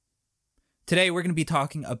Today we're going to be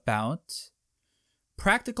talking about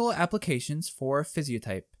practical applications for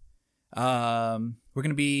Physiotype. We're going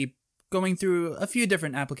to be going through a few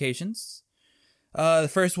different applications. The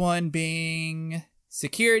first one being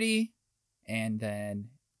security, and then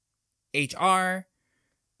HR.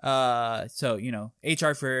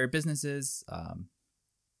 HR for businesses,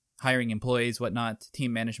 hiring employees, whatnot,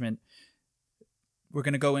 team management. We're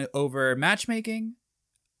going to go over matchmaking,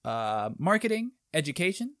 marketing,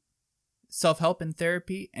 education, self-help and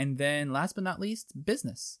therapy, and then last but not least,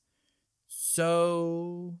 business.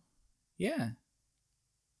 So, yeah.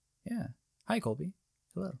 Hi, Colby.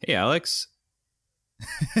 Hello. Hey, Alex.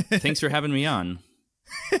 Thanks for having me on.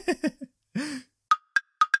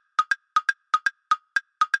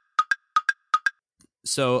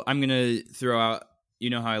 So I'm going to throw out, you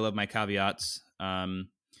know how I love my caveats.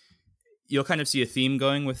 You'll kind of see a theme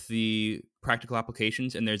going with the practical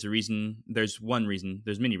applications, and there's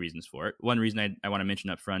many reasons for it. One reason I want to mention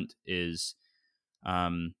up front is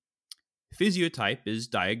Physiotype is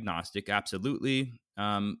diagnostic, absolutely,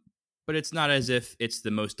 but it's not as if it's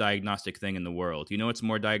the most diagnostic thing in the world. You know what's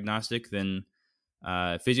more diagnostic than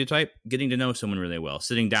Physiotype? Getting to know someone really well,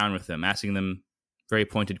 sitting down with them, asking them very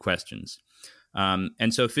pointed questions.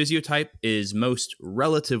 And so Physiotype is most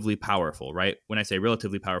relatively powerful, right? When I say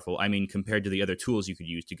relatively powerful, I mean compared to the other tools you could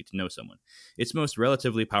use to get to know someone. It's most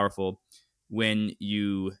relatively powerful when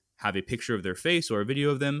you have a picture of their face or a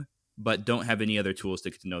video of them, but don't have any other tools to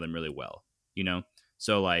get to know them really well, you know?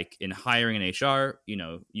 So like in hiring an HR, you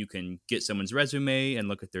know, you can get someone's resume and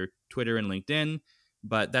look at their Twitter and LinkedIn,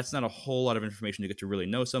 but that's not a whole lot of information to get to really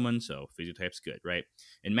know someone. So Physiotype's good, right?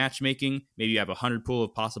 In matchmaking, maybe you have 100 pool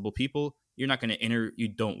of possible people. You're not going to you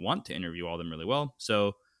don't want to interview all of them really well.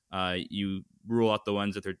 So you rule out the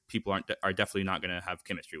ones that people are definitely not going to have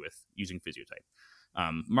chemistry with using Physiotype.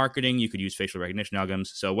 Marketing, you could use facial recognition algorithms.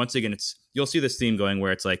 So once again, you'll see this theme going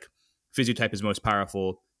where it's like Physiotype is most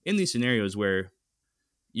powerful in these scenarios where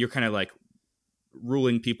you're kind of like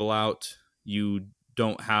ruling people out. You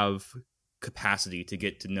don't have capacity to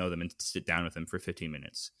get to know them and sit down with them for 15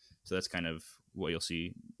 minutes. So that's kind of what you'll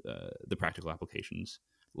see the practical applications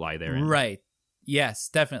lie there. Right. Yes,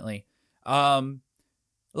 definitely.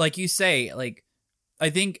 Like you say, like I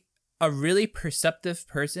think a really perceptive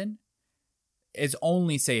person is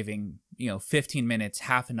only saving, 15 minutes,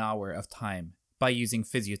 half an hour of time by using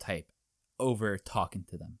Physiotype over talking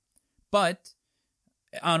to them. But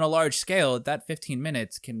on a large scale, that 15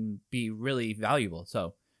 minutes can be really valuable.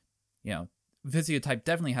 So, Physiotype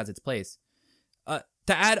definitely has its place. To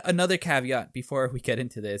add another caveat before we get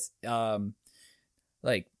into this,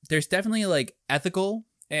 there's definitely ethical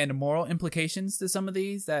and moral implications to some of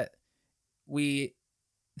these that we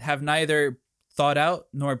have neither thought out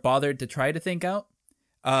nor bothered to try to think out.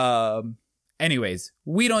 Anyways,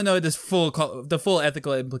 we don't know the full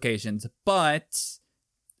ethical implications, but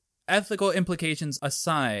ethical implications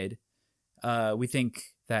aside, we think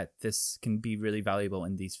that this can be really valuable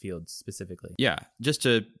in these fields specifically. Yeah, just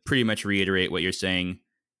to pretty much reiterate what you're saying,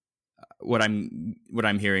 what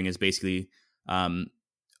I'm hearing is basically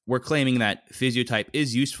we're claiming that Physiotype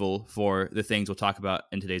is useful for the things we'll talk about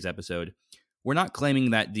in today's episode. We're not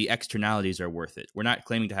claiming that the externalities are worth it. We're not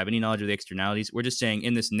claiming to have any knowledge of the externalities. We're just saying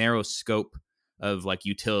in this narrow scope of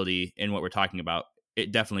utility in what we're talking about,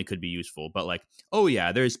 it definitely could be useful. But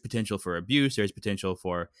there's potential for abuse. There's potential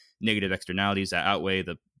for negative externalities that outweigh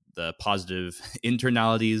the positive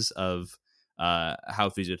internalities of how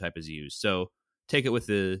Physiotype is used. So take it with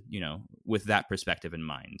with that perspective in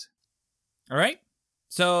mind. All right.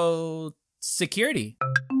 So security.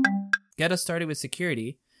 Get us started with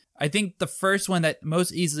security. I think the first one that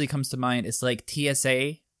most easily comes to mind is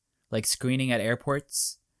TSA, screening at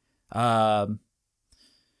airports. They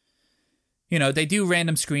do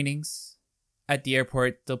random screenings at the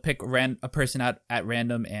airport. They'll pick a person out at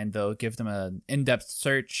random and they'll give them an in-depth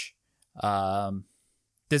search.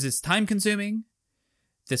 This is time consuming.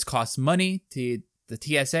 This costs money to the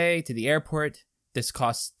TSA, to the airport. This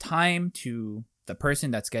costs time to the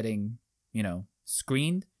person that's getting,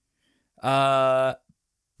 screened. But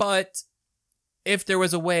if there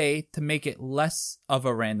was a way to make it less of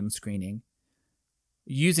a random screening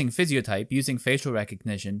using Physiotype, using facial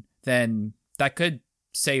recognition, then that could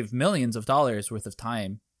save millions of dollars worth of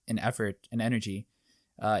time and effort and energy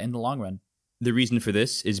in the long run. The reason for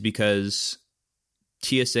this is because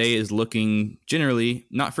TSA is looking generally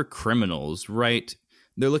not for criminals, right?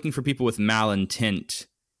 They're looking for people with malintent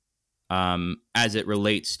as it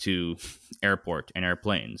relates to airport and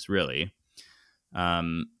airplanes, really.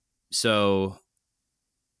 So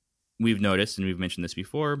we've noticed, and we've mentioned this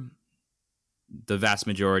before, the vast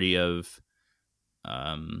majority of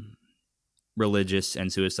religious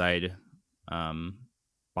and suicide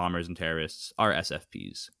bombers and terrorists are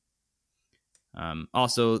SFPs.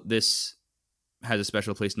 Also, this has a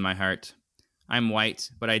special place in my heart. I'm white,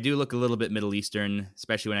 but I do look a little bit Middle Eastern,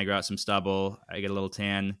 especially when I grow out some stubble. I get a little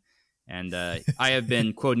tan. And I have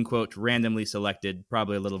been, quote unquote, randomly selected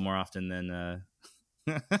probably a little more often than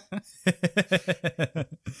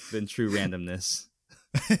true randomness.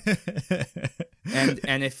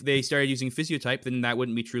 and if they started using Physiotype, then that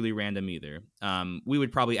wouldn't be truly random either. We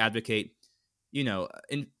would probably advocate,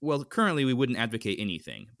 currently we wouldn't advocate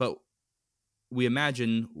anything, but we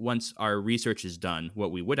imagine once our research is done,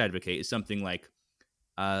 what we would advocate is something like,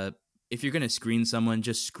 if you're going to screen someone,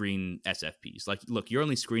 just screen SFPs. Like, look, you're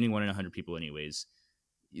only screening 1 in 100 people anyways.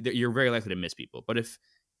 You're very likely to miss people. But if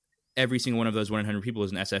every single one of those 1 in 100 people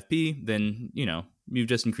is an SFP, then, you've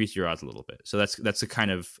just increased your odds a little bit. So that's the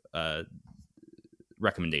kind of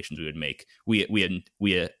recommendations we would make. We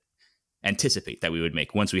anticipate that we would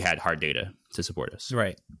make once we had hard data to support us.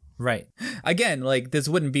 Right. Again, like, this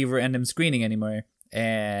wouldn't be random screening anymore.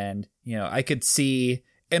 And, I could see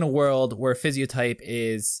in a world where Physiotype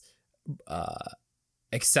is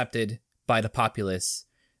accepted by the populace,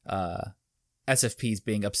 SFPs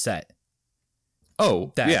being upset.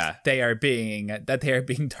 Oh, that they are being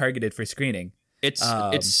targeted for screening.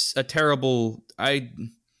 It's a terrible. I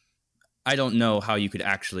don't know how you could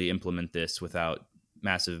actually implement this without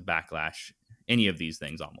massive backlash. Any of these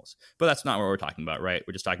things, almost, but that's not what we're talking about, right?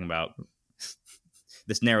 We're just talking about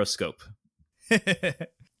this narrow scope.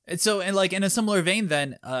 So, and like in a similar vein,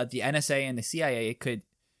 then the NSA and the CIA could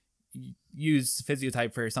use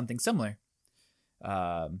Physiotype for something similar.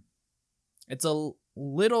 It's a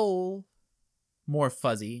little more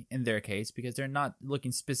fuzzy in their case because they're not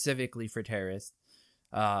looking specifically for terrorists.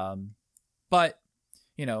 But,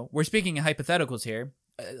 we're speaking in hypotheticals here.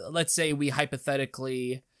 Let's say we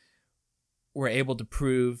hypothetically were able to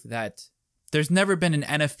prove that there's never been an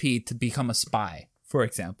NFP to become a spy, for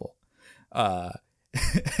example.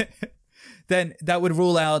 Then that would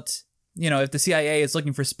rule out, if the CIA is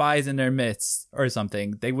looking for spies in their midst or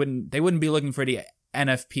something, they wouldn't be looking for the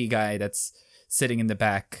NFP guy that's sitting in the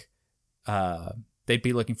back. They'd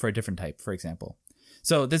be looking for a different type, for example.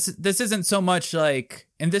 So this isn't so much like,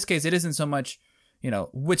 in this case, it isn't so much,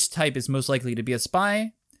 which type is most likely to be a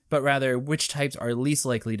spy, but rather which types are least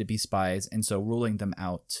likely to be spies, and so ruling them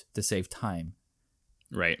out to save time.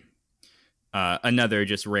 Right. Another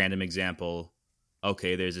just random example.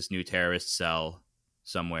 Okay, there's this new terrorist cell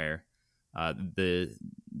somewhere the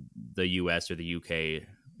US or the UK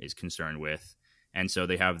is concerned with. And so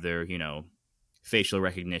they have their, facial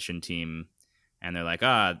recognition team, and they're like,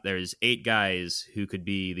 there's 8 guys who could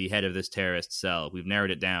be the head of this terrorist cell. We've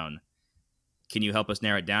narrowed it down. Can you help us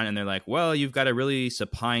narrow it down? And they're like, well, you've got a really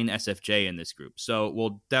supine SFJ in this group, so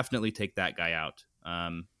we'll definitely take that guy out.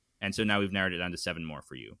 And so now we've narrowed it down to 7 more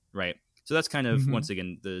for you, right? So that's kind of, once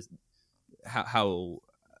again, the how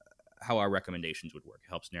our recommendations would work. It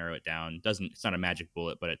helps narrow it down. It's not a magic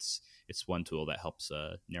bullet, but it's one tool that helps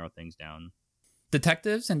narrow things down.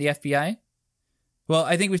 Detectives and the FBI. Well,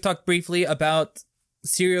 I think we've talked briefly about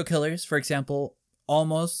serial killers, for example,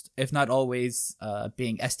 almost, if not always,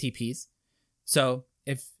 being STPs. So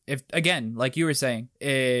if again, like you were saying,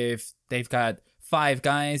 if they've got 5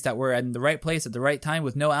 guys that were in the right place at the right time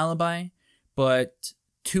with no alibi, but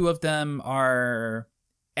 2 of them are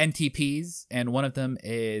NTPs and 1 of them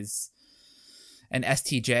is an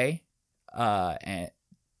STJ, and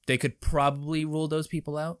they could probably rule those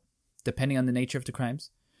people out depending on the nature of the crimes.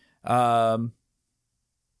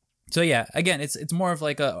 So yeah, again, it's more of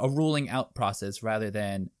like a ruling out process rather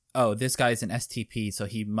than, oh, this guy's an STP, so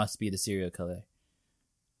he must be the serial killer.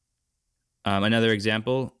 Another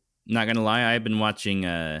example, not gonna lie, I've been watching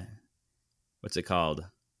what's it called?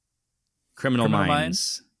 Criminal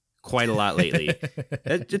Minds quite a lot lately.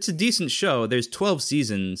 It's a decent show. There's 12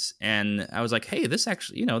 seasons, and I was like, hey, this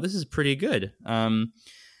actually, this is pretty good.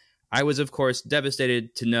 I was, of course,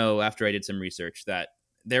 devastated to know after I did some research that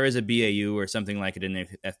there is a BAU or something like it in the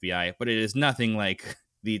FBI, but it is nothing like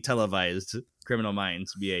the televised Criminal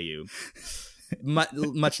Minds BAU.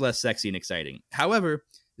 Much less sexy and exciting. However,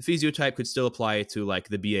 the Physiotype could still apply to like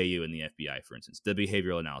the BAU in the FBI, for instance, the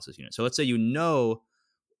Behavioral Analysis Unit. So let's say the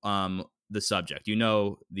subject,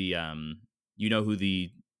 who the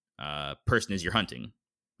person is you're hunting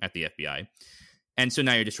at the FBI. And so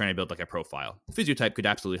now you're just trying to build like a profile. Physiotype could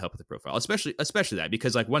absolutely help with the profile, especially that,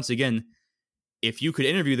 because like, once again, if you could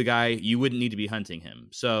interview the guy, you wouldn't need to be hunting him.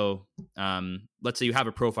 So let's say you have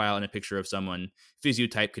a profile and a picture of someone.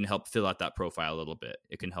 Physiotype can help fill out that profile a little bit.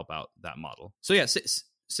 It can help out that model. So yeah,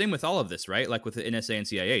 same with all of this, right? Like with the NSA and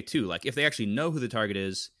CIA too. Like if they actually know who the target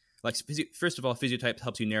is, Like, first of all, Physiotype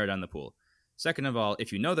helps you narrow down the pool. Second of all,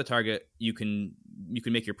 if you know the target, you can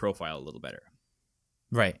make your profile a little better.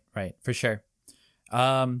 Right, for sure.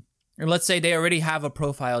 Or let's say they already have a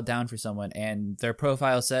profile down for someone, and their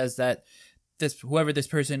profile says that whoever this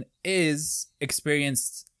person is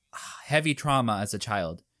experienced heavy trauma as a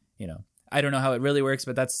child. You know, I don't know how it really works,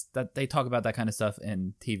 but that they talk about that kind of stuff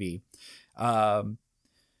in TV.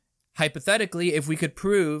 Hypothetically, if we could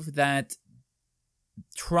prove that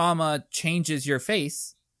trauma changes your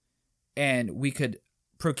face, and we could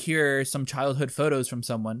procure some childhood photos from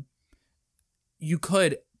someone, you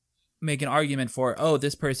could make an argument for, oh,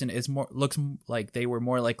 this person looks like they were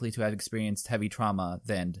more likely to have experienced heavy trauma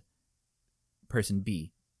than person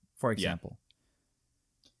B, for example.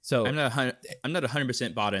 Yeah. So I'm not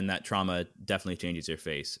 100% bought in that trauma definitely changes your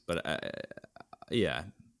face, but yeah,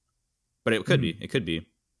 but it could be. It could be.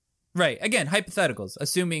 Right. Again, hypotheticals,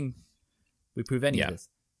 assuming we prove any of this.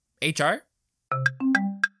 HR?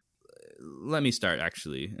 Let me start,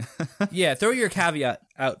 actually. Yeah, throw your caveat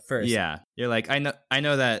out first. Yeah, you're like, I know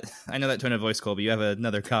that tone of voice, Colby. You have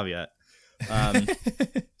another caveat.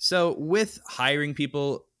 So with hiring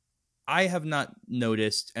people, I have not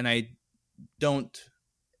noticed, and I don't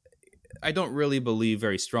really believe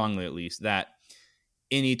very strongly, at least, that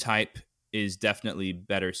any type is definitely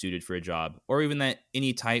better suited for a job, or even that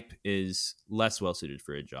any type is less well suited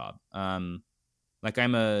for a job. Like,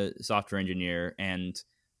 I'm a software engineer, and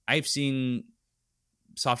I've seen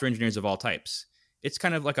software engineers of all types. It's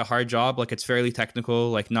kind of like a hard job. Like, it's fairly technical.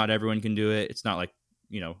 Like, not everyone can do it. It's not like,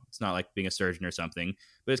 it's not like being a surgeon or something,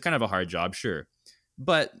 but it's kind of a hard job, sure.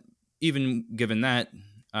 But even given that,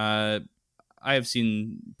 I have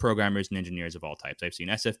seen programmers and engineers of all types. I've seen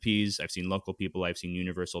SFPs, I've seen local people, I've seen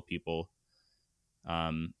universal people.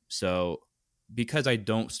 So because I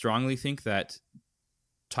don't strongly think that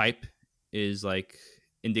type is like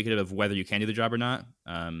indicative of whether you can do the job or not,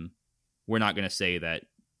 we're not going to say that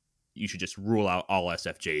you should just rule out all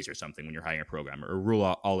SFJs or something when you're hiring a programmer, or rule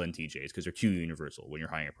out all NTJs because they're too universal when you're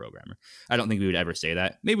hiring a programmer. I don't think we would ever say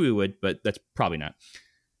that. Maybe we would, but that's probably not.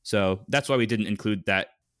 So that's why we didn't include that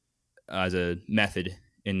as a method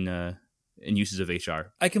in uses of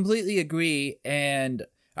HR. I completely agree, and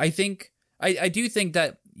I think I do think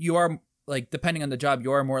that you are, like, depending on the job,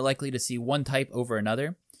 you are more likely to see one type over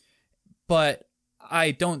another. But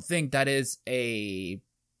I don't think that is a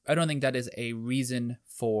reason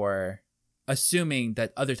for assuming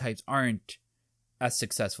that other types aren't as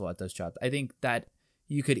successful at those jobs. I think that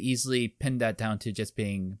you could easily pin that down to just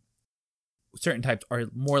being certain types are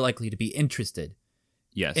more likely to be interested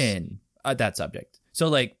in that subject. So,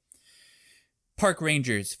 like, park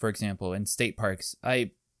rangers, for example, in state parks,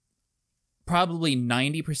 probably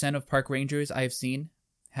 90% of park rangers I've seen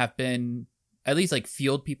have been, at least like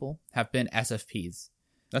field people, have been SFPs.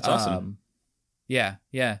 That's awesome. Yeah.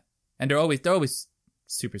 And they're always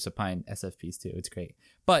super supine SFPs too. It's great.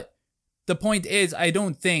 But the point is, I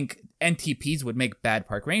don't think NTPs would make bad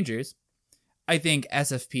park rangers. I think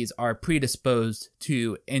SFPs are predisposed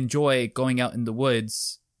to enjoy going out in the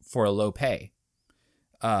woods for a low pay,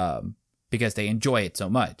 because they enjoy it so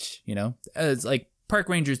much. It's like park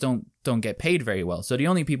rangers don't get paid very well, so the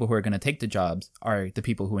only people who are going to take the jobs are the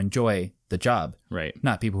people who enjoy the job, right?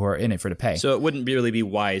 Not people who are in it for the pay. So it wouldn't really be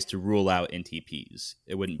wise to rule out NTPs.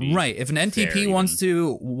 It wouldn't be right if an NTP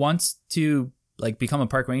wants to like become a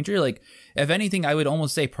park ranger. Like, if anything, I would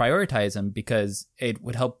almost say prioritize them, because it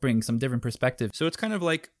would help bring some different perspective. So it's kind of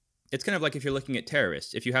like if you're looking at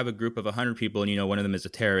terrorists. If you have a group of 100 people and one of them is a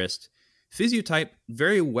terrorist, Physiotype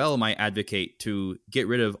very well might advocate to get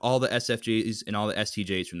rid of all the SFJs and all the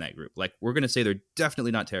STJs from that group. Like, we're going to say they're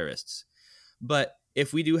definitely not terrorists. But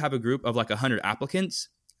if we do have a group of like 100 applicants,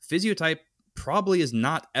 Physiotype probably is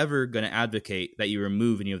not ever going to advocate that you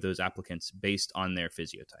remove any of those applicants based on their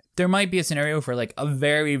physiotype. There might be a scenario for like a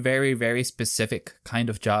very, very, very specific kind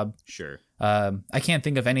of job. Sure. I can't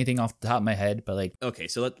think of anything off the top of my head, but like... Okay,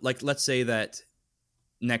 so let's say that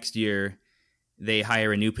next year they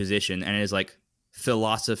hire a new position and it is like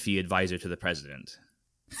philosophy advisor to the president.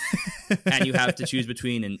 And you have to choose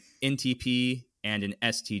between an NTP and an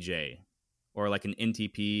STJ, or like an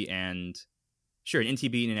NTP and... Sure, an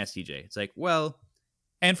NTP and an STJ. It's like, well...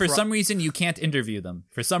 And for some reason, you can't interview them.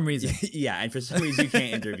 For some reason. Yeah, and for some reason, you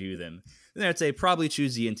can't interview them. Then I'd say probably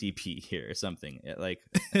choose the NTP here or something.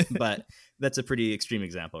 But that's a pretty extreme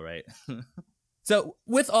example, right? So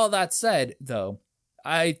with all that said, though,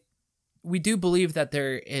 we do believe that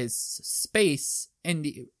there is space in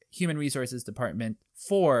the Human Resources Department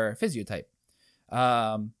for Physiotype.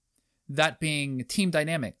 That being team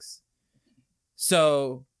dynamics.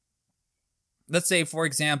 So... let's say, for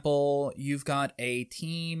example, you've got a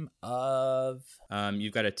team of...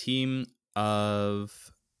 You've got a team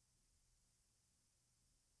of...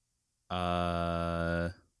 Why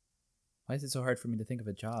is it so hard for me to think of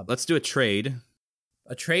a job? Let's do a trade.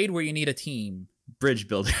 A trade where you need a team. Bridge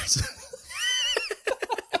builders.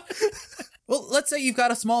 Well, let's say you've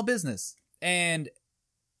got a small business and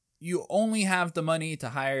you only have the money to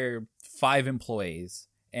hire 5 employees,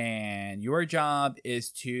 and your job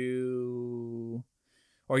is to,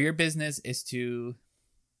 or your business is to,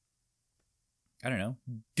 I don't know,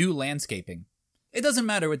 do landscaping. It doesn't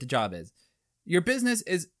matter what the job is. Your business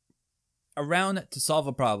is around to solve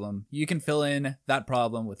a problem. You can fill in that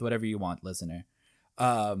problem with whatever you want, listener.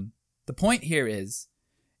 The point here is,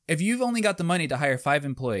 if you've only got the money to hire 5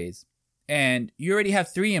 employees and you already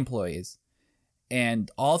have 3 employees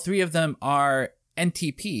and all 3 of them are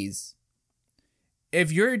NTPs,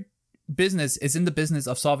 if your business is in the business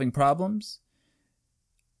of solving problems,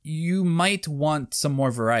 you might want some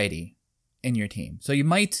more variety in your team. So you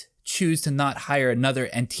might choose to not hire another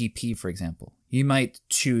NTP, for example. You might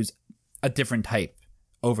choose a different type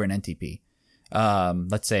over an NTP.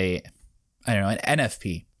 Let's say, I don't know, an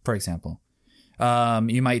NFP, for example.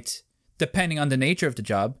 You might, depending on the nature of the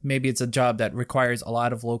job, maybe it's a job that requires a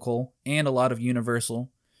lot of local and a lot of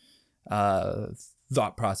universal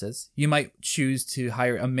thought process. You might choose to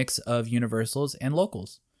hire a mix of universals and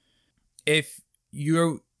locals. If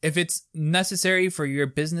it's necessary for your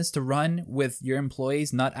business to run with your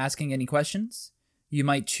employees not asking any questions, you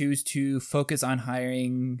might choose to focus on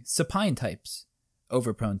hiring supine types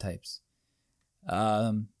over prone types.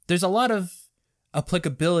 There's a lot of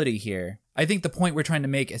applicability here. I think the point we're trying to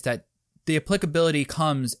make is that the applicability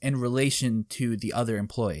comes in relation to the other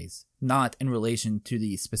employees, not in relation to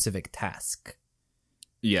the specific task.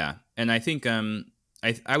 Yeah, and I think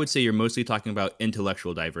I would say you're mostly talking about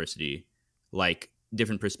intellectual diversity, like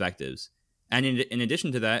different perspectives. And in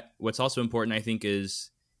addition to that, what's also important, I think,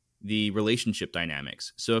 is the relationship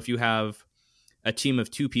dynamics. So if you have a team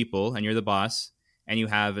of 2 people and you're the boss, and you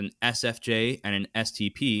have an SFJ and an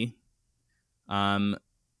STP, and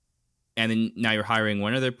then now you're hiring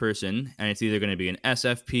one other person, and it's either going to be an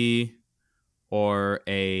SFP or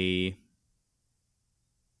a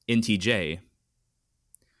NTJ.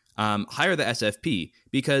 Hire the SFP,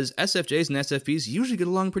 because SFJs and SFPs usually get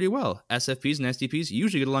along pretty well. SFPs and STPs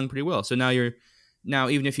usually get along pretty well. So now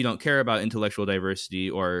even if you don't care about intellectual diversity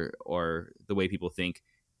or the way people think,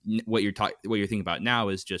 what you're thinking about now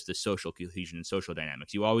is just the social cohesion and social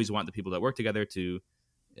dynamics. You always want the people that work together to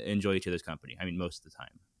enjoy each other's company. I mean, most of the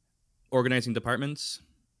time. Organizing departments.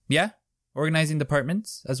 Yeah, organizing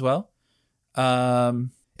departments as well.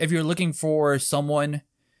 If you're looking for someone,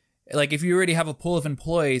 like if you already have a pool of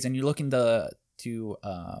employees and you're looking to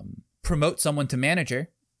promote someone to manager,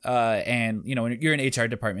 and you're an HR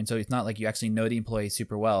department, so it's not like you actually know the employee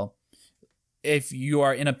super well. If you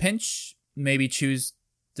are in a pinch, maybe choose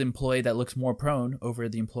the employee that looks more prone over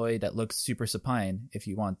the employee that looks super supine if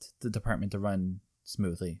you want the department to run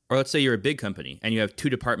smoothly. Or let's say you're a big company and you have 2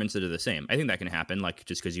 departments that are the same. I think that can happen, like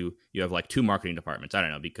just because you have like 2 marketing departments. I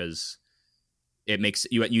don't know, because it makes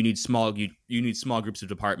you need small groups of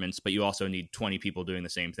departments, but you also need 20 people doing the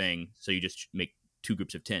same thing. So you just make 2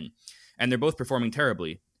 groups of 10, and they're both performing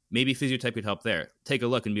terribly. Maybe Physiotype could help there. Take a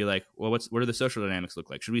look and be like, well, what do the social dynamics look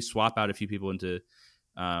like? Should we swap out a few people into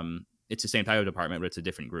it's the same type of department, but it's a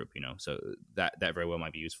different group, so that very well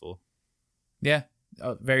might be useful. Yeah.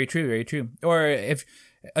 Oh, very true. Very true. Or if,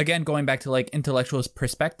 again, going back to like intellectual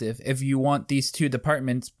perspective, if you want these 2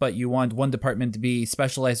 departments, but you want one department to be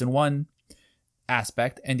specialized in one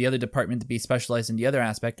aspect and the other department to be specialized in the other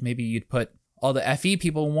aspect, maybe you'd put all the FE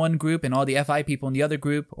people in one group and all the FI people in the other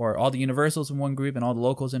group, or all the universals in one group and all the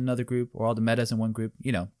locals in another group, or all the metas in one group,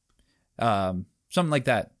 something like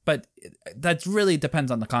that. But that really depends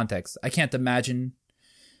on the context. I can't imagine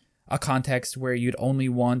a context where you'd only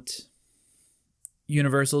want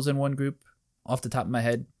universals in one group off the top of my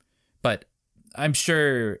head, but I'm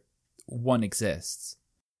sure one exists.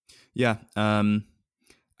 Yeah.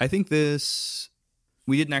 I think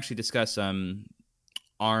we didn't actually discuss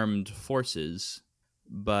armed forces,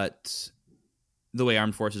 but the way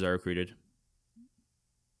armed forces are recruited,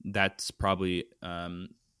 that's probably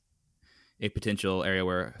a potential area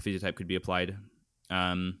where Physiotype could be applied.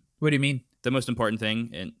 What do you mean? The most important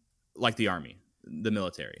thing, like the army, the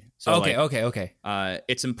military. So okay.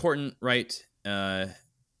 It's important, right,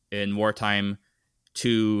 in wartime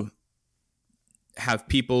to have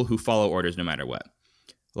people who follow orders no matter what.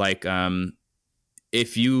 Like,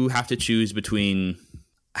 if you have to choose between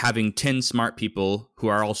having 10 smart people who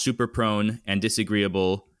are all super prone and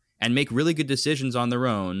disagreeable and make really good decisions on their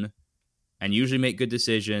own, and usually make good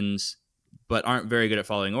decisions, but aren't very good at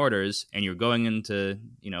following orders, and you're going into,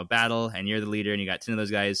 battle, and you're the leader, and you got 10 of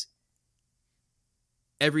those guys,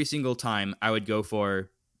 every single time I would go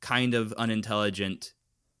for kind of unintelligent,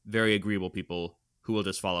 very agreeable people who will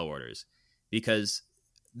just follow orders. Because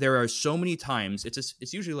there are so many times,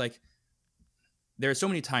 it's usually like, there are so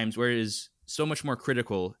many times where it is so much more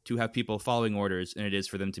critical to have people following orders than it is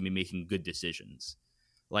for them to be making good decisions.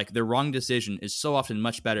 Like, the wrong decision is so often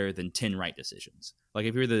much better than 10 right decisions. Like,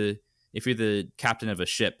 if you're the captain of a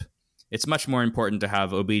ship, it's much more important to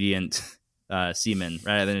have obedient seamen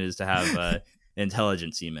rather than it is to have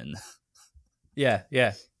intelligent seamen. Yeah,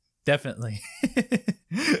 definitely.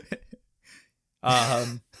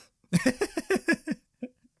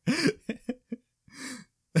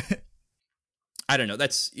 I don't know.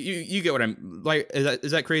 That's you get what I'm like.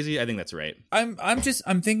 Is that crazy? I think that's right. I'm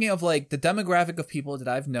thinking of like the demographic of people that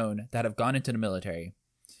I've known that have gone into the military,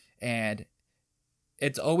 and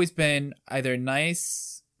it's always been either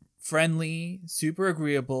nice, friendly, super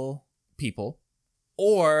agreeable people,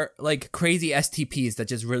 or like crazy STPs that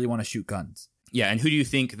just really want to shoot guns. Yeah, and who do you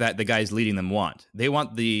think that the guys leading them want? They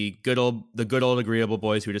want the good old agreeable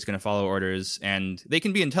boys who are just going to follow orders, and they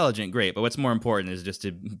can be intelligent, great, but what's more important is just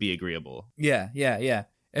to be agreeable. Yeah.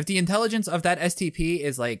 If the intelligence of that STP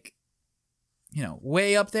is like,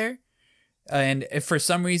 way up there, and if for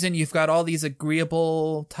some reason you've got all these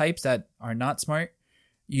agreeable types that are not smart,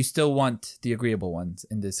 you still want the agreeable ones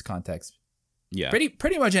in this context. Yeah.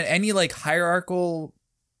 Pretty much in any like hierarchical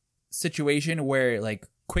situation where like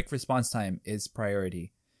quick response time is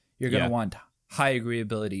priority, you're going to want high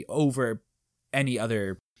agreeability over any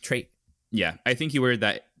other trait. Yeah, I think you worded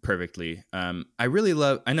that perfectly. I know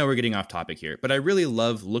we're getting off topic here, but I really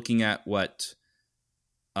love looking at what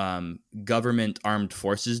government armed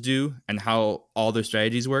forces do and how all their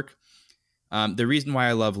strategies work. The reason why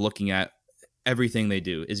I love looking at everything they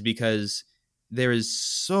do is because there is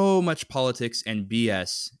so much politics and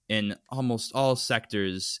BS in almost all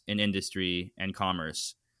sectors in industry and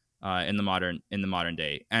commerce in the modern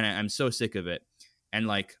day, and I'm so sick of it. And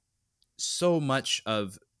like, so much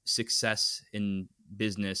of success in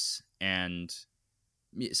business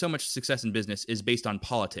is based on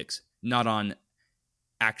politics, not on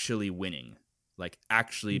actually winning, like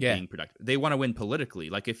actually being productive. They want to win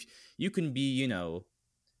politically. Like, if you can be,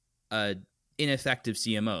 a ineffective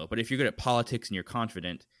CMO, but if you're good at politics and you're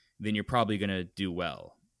confident, then you're probably going to do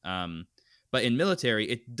well. But in military,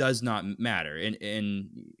 it does not matter.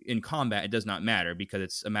 In combat, it does not matter because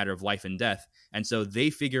it's a matter of life and death. And so they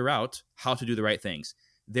figure out how to do the right things.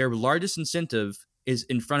 Their largest incentive is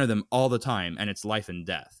in front of them all the time, and it's life and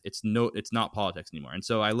death. It's not politics anymore. And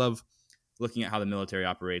so I love looking at how the military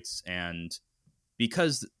operates, and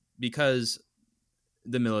because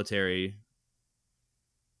the military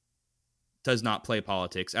does not play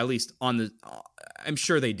politics, at least I'm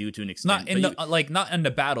sure they do to an extent. Not in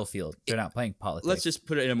the battlefield. They're not playing politics. Let's just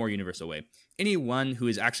put it in a more universal way. Anyone who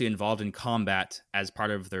is actually involved in combat as part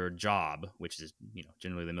of their job, which is,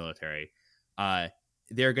 generally the military,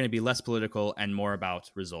 they're going to be less political and more about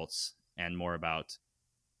results and more about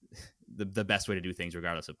the best way to do things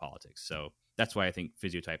regardless of politics. So that's why I think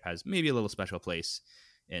Physiotype has maybe a little special place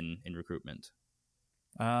in recruitment.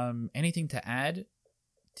 Anything to add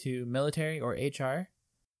to military or HR?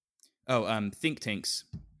 Think tanks.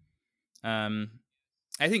 I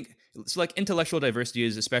think it's like intellectual diversity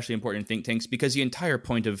is especially important in think tanks because the entire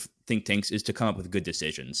point of think tanks is to come up with good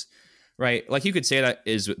decisions, right? Like, you could say that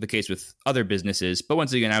is the case with other businesses, but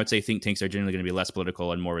once again, I would say think tanks are generally going to be less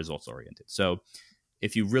political and more results oriented. So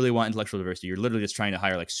if you really want intellectual diversity, you're literally just trying to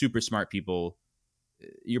hire like super smart people.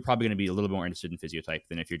 You're probably going to be a little bit more interested in Physiotype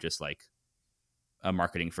than if you're just like a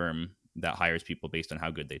marketing firm that hires people based on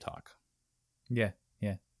how good they talk. Yeah,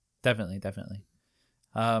 definitely.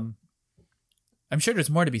 I'm sure there's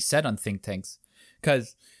more to be said on think tanks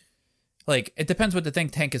because, like, it depends what the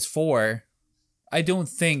think tank is for. I don't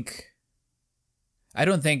think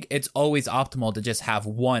it's always optimal to just have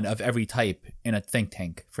one of every type in a think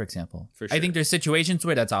tank, for example. For sure. I think there's situations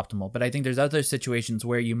where that's optimal, but I think there's other situations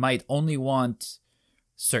where you might only want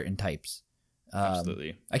certain types.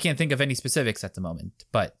 Absolutely. I can't think of any specifics at the moment,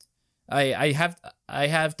 but I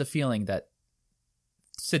have the feeling that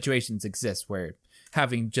situations exist where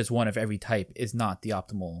having just one of every type is not the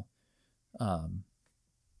optimal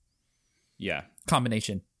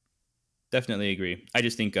combination. Definitely agree. I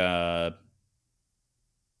just think they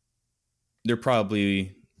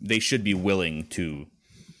should be willing to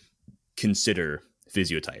consider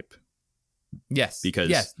Physiotype. Yes.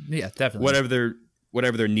 Because definitely.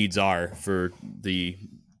 Whatever their needs are for the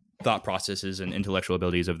thought processes and intellectual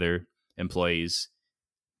abilities of their employees,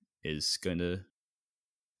 is going to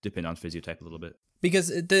depend on physiotype a little bit. Because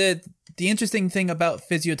the interesting thing about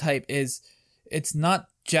physiotype is it's not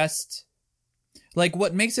just like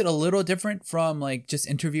what makes it a little different from like just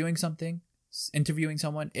interviewing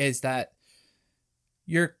someone is that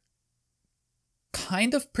you're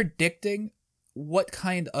kind of predicting what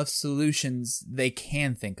kind of solutions they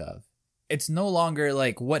can think of. It's no longer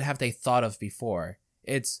like what have they thought of before.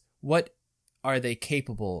 It's what are they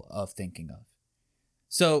capable of thinking of.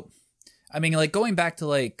 So, I mean, like going back to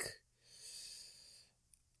like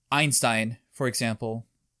Einstein, for example,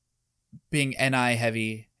 being Ni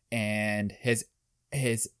heavy and his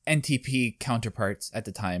NTP counterparts at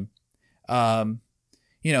the time. On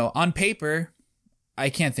paper, I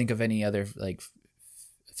can't think of any other like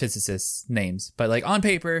physicists' names, but like on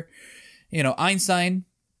paper, Einstein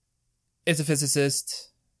is a physicist.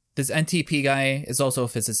 This NTP guy is also a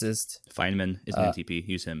physicist. Feynman is an NTP.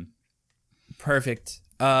 Use him. Perfect.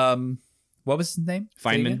 What was his name?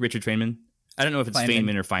 Feynman, Richard Feynman. I don't know if it's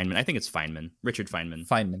Feynman or Feynman. I think it's Feynman. Richard Feynman.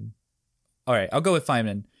 Feynman. All right, I'll go with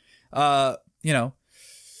Feynman.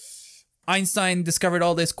 Einstein discovered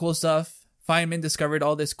all this cool stuff. Feynman discovered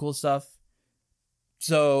all this cool stuff.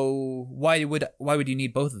 So why would you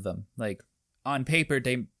need both of them? Like on paper,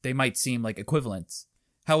 they might seem like equivalents.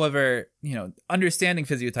 However, understanding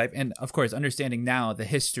physiotype and of course understanding now the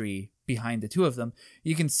history behind the two of them,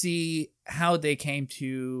 you can see how they came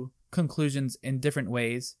to conclusions in different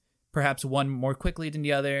ways. Perhaps one more quickly than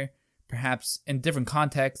the other, perhaps in different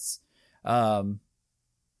contexts. So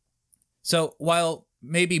while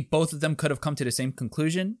maybe both of them could have come to the same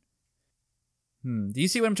conclusion, do you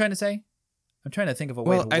see what I'm trying to say? I'm trying to think of a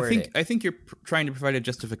way to word it. I think you're trying to provide a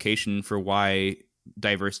justification for why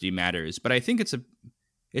diversity matters, but I think it's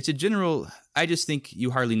a general. I just think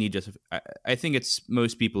you hardly need I think it's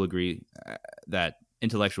most people agree that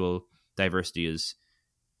intellectual diversity is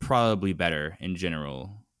probably better in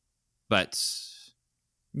general, but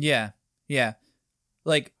yeah,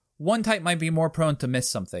 like one type might be more prone to miss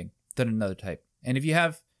something than another type, and if you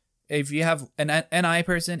have an NI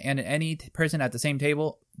person and an NE person at the same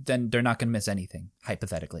table, then they're not going to miss anything,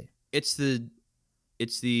 hypothetically. It's the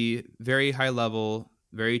very high level,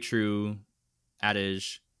 very true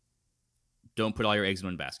adage, don't put all your eggs in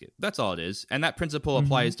one basket. That's all it is. And that principle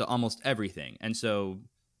applies to almost everything. And so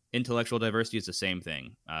intellectual diversity is the same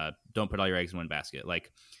thing. Don't put all your eggs in one basket.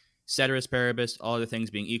 Like ceteris paribus, all other things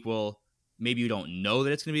being equal, maybe you don't know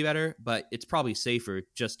that it's going to be better, but it's probably safer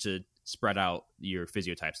just to spread out your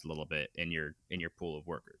physiotypes a little bit in your pool of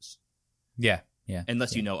workers. Yeah.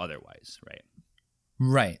 Unless you know otherwise, right?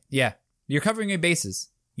 Right. Yeah. You're covering your bases.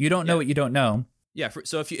 You don't know what you don't know. Yeah.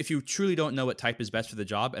 So if you truly don't know what type is best for the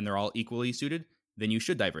job and they're all equally suited, then you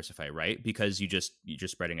should diversify, right? Because you're just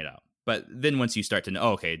spreading it out. But then once you start to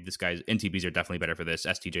know, okay, this guy's NTPs are definitely better for this,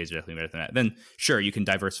 STJs are definitely better than that, then sure, you can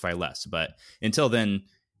diversify less. But until then,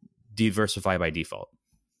 diversify by default.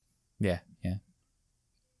 Yeah.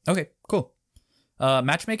 Okay, cool.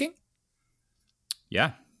 Matchmaking?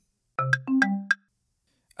 Yeah.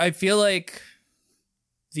 I feel like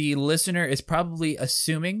the listener is probably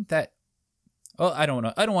assuming that. Oh, I don't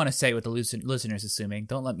know. I don't want to say what the listener's assuming.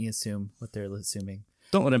 Don't let me assume what they're assuming.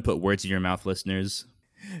 Don't let them put words in your mouth, listeners.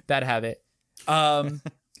 Bad habit.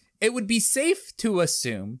 It would be safe to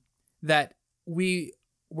assume that we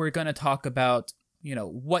were going to talk about,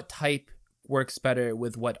 what type works better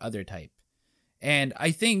with what other type. And I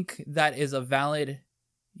think that is a valid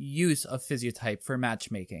use of physiotype for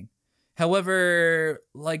matchmaking. However,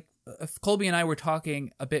 like Colby and I were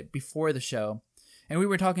talking a bit before the show, and we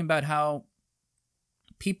were talking about how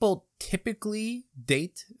people typically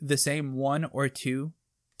date the same one or two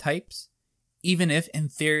types, even if in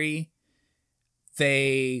theory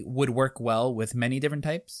they would work well with many different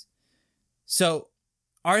types. So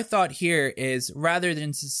our thought here is rather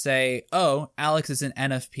than to say, oh, Alex is an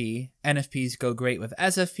NFP, NFPs go great with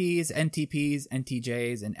SFPs, NTPs,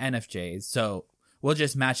 NTJs, and NFJs, so we'll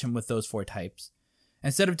just match him with those four types.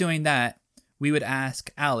 Instead of doing that, we would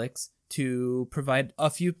ask Alex to provide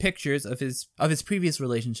a few pictures of his previous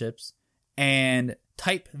relationships and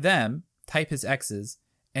type his exes,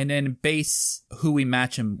 and then base who we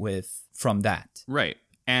match him with from that. Right.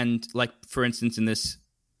 And like, for instance, in this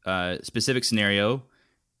specific scenario,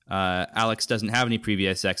 Alex doesn't have any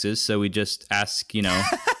previous exes, so we just ask,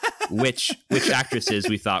 which actresses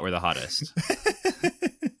we thought were the hottest.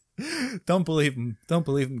 Don't believe him. Don't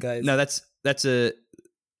believe him, guys. No, that's it's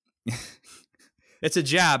a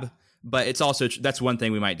jab, but it's also that's one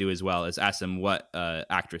thing we might do as well, is ask them what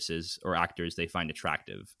actresses or actors they find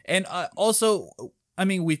attractive. And also, I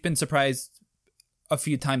mean, we've been surprised a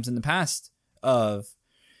few times in the past of,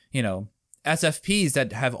 SFPs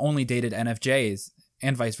that have only dated NFJs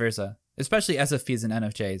and vice versa, especially SFPs and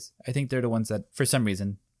NFJs. I think they're the ones that, for some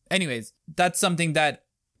reason. Anyways, that's something that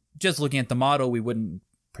just looking at the model, we wouldn't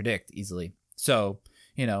predict easily. So,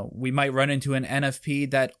 we might run into an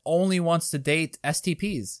NFP that only wants to date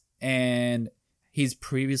STPs, and he's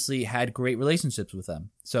previously had great relationships with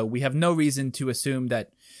them. So we have no reason to assume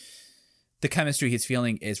that the chemistry he's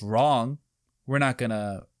feeling is wrong. We're not going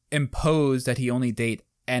to impose that he only date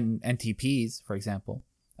NTPs, for example.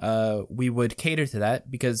 We would cater to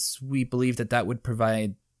that because we believe that would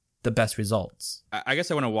provide the best results. I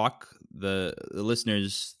guess I want to walk the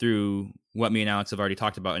listeners through what me and Alex have already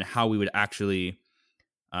talked about and how we would actually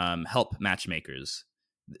help matchmakers.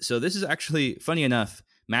 So this is actually, funny enough,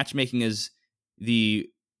 matchmaking is the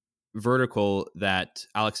vertical that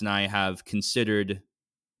Alex and I have considered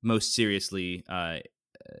most seriously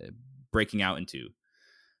breaking out into.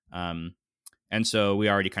 And so we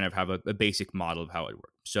already kind of have a basic model of how it works.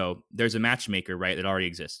 So there's a matchmaker, right, that already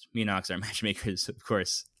exists. Me and Alex are matchmakers, of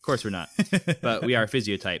course. Of course we're not. But we are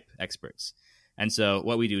physiotype experts. And so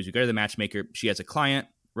what we do is we go to the matchmaker. She has a client,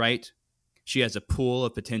 right? She has a pool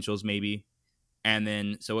of potentials maybe. And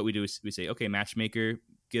then so what we do is we say, okay, matchmaker,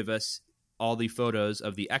 give us all the photos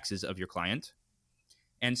of the exes of your client.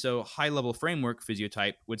 And so high-level framework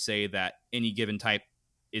physiotype would say that any given type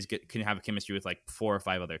can have a chemistry with like 4 or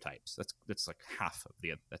 5 other types. That's like half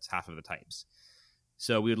of the types.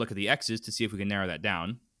 So we would look at the X's to see if we can narrow that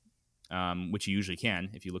down, which you usually can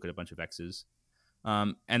if you look at a bunch of X's.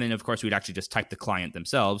 And then of course we'd actually just type the client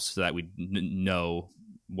themselves so that we'd know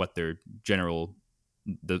what their general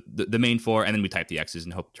the main 4, and then we type the X's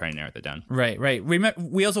and hope to try and narrow that down. Right.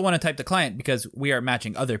 We also want to type the client because we are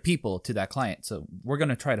matching other people to that client. So we're going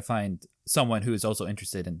to try to find someone who is also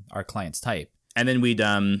interested in our client's type. And then we'd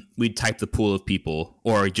type the pool of people,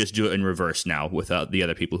 or just do it in reverse now without the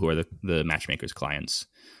other people who are the matchmaker's clients.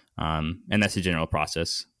 And that's the general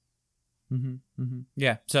process. Mm-hmm, mm-hmm.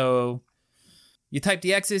 Yeah. So you type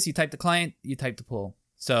the X's, you type the client, you type the pool.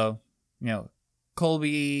 So,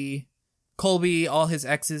 Colby, all his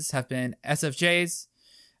X's have been SFJs.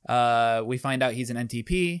 We find out he's an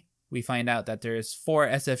NTP. We find out that there's 4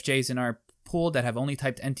 SFJs in our pool that have only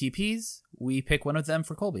typed NTPs. We pick one of them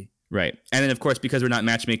for Colby. Right. And then, of course, because we're not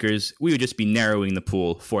matchmakers, we would just be narrowing the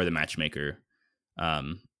pool for the matchmaker,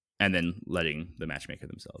 and then letting the matchmaker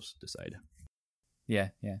themselves decide. Yeah.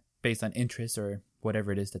 Based on interest or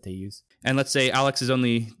whatever it is that they use. And let's say Alex has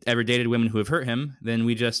only ever dated women who have hurt him, then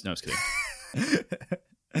we just... No, I was kidding.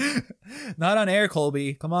 Not on air,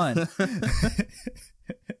 Colby. Come on.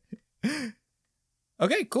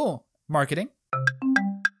 Okay, cool. Marketing.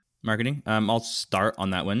 I'll start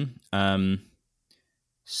on that one.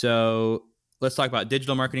 So let's talk about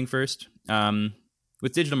digital marketing first.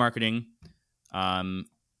 With digital marketing,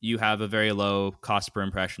 you have a very low cost per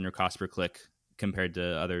impression or cost per click compared to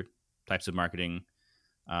other types of marketing.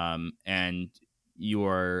 And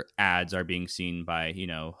your ads are being seen by,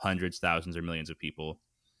 hundreds, thousands, or millions of people.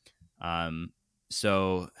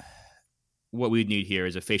 So what we'd need here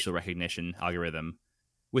is a facial recognition algorithm,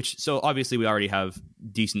 so obviously we already have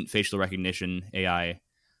decent facial recognition AI,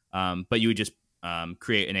 but you would just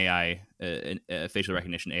create an AI, a facial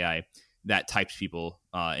recognition AI that types people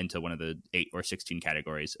into one of the 8 or 16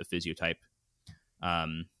 categories of physiotype.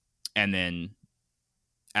 And then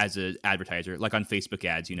as an advertiser, like on Facebook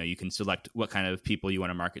ads, you can select what kind of people you want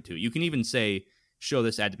to market to. You can even say, show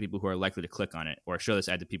this ad to people who are likely to click on it, or show this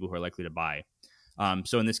ad to people who are likely to buy.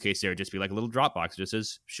 So in this case, there would just be like a little drop box that just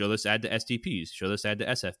says, show this ad to STPs, show this ad to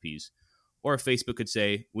SFPs. Or Facebook could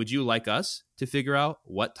say, would you like us to figure out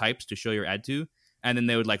what types to show your ad to? And then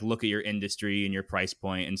they would like look at your industry and your price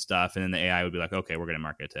point and stuff. And then the AI would be like, okay, we're going to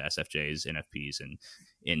market to SFJs, NFPs, and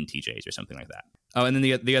NTJs or something like that. Oh, and then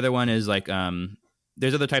the other one is like,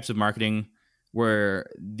 there's other types of marketing where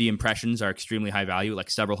the impressions are extremely high value,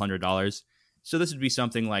 like several $100s. So this would be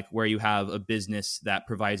something like where you have a business that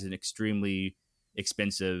provides an extremely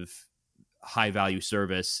expensive, high value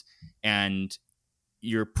service, and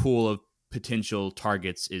your pool of potential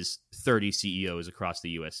targets is 30 CEOs across the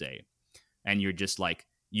USA. And you're just like,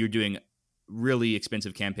 you're doing really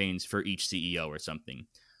expensive campaigns for each CEO or something.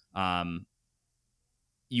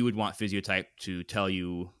 You would want Physiotype to tell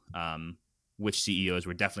you which CEOs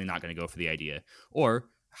were definitely not going to go for the idea, or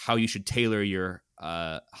how you should tailor your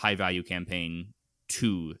high value campaign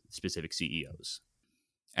to specific CEOs.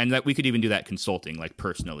 And that we could even do that consulting, like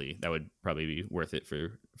personally. That would probably be worth it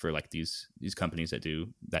for like these companies that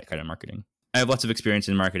do that kind of marketing. I have lots of experience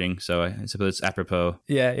in marketing, so I suppose it's apropos.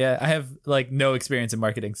 Yeah. I have like no experience in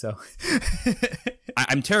marketing, so.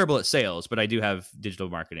 I'm terrible at sales, but I do have digital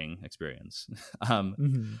marketing experience.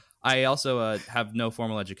 I also have no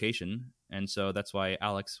formal education, and so that's why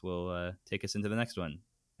Alex will take us into the next one.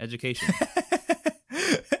 Education.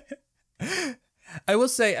 I will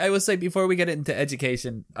say before we get into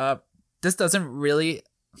education, this doesn't really.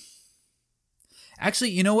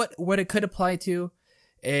 Actually, you know what it could apply to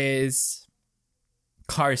is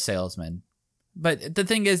car salesmen. But the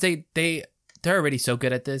thing is, they're already so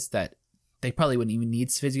good at this that they probably wouldn't even need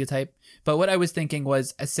physiotype. But what I was thinking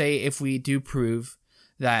was, say if we do prove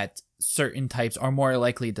that certain types are more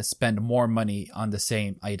likely to spend more money on the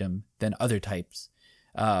same item than other types.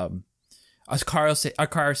 A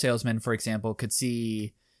car salesman, for example, could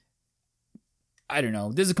see, I don't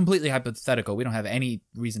know, this is completely hypothetical. We don't have any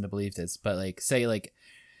reason to believe this, but like, say like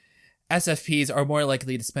SFPs are more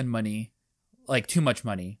likely to spend money, like too much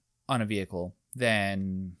money on a vehicle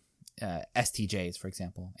than STJs, for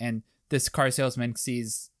example. And this car salesman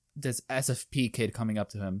sees this SFP kid coming up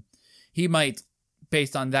to him. He might,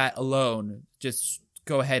 based on that alone, just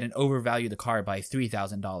go ahead and overvalue the car by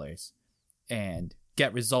 $3,000 and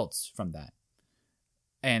get results from that.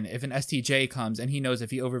 And if an STJ comes and he knows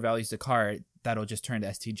if he overvalues the car, that'll just turn the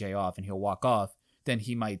STJ off and he'll walk off, then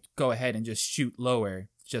he might go ahead and just shoot lower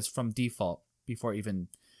just from default before even,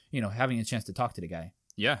 having a chance to talk to the guy.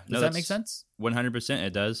 Yeah. Does that make sense? 100%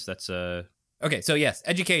 it does. That's Okay, so yes,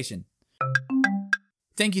 education.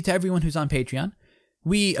 Thank you to everyone who's on Patreon.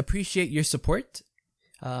 We appreciate your support.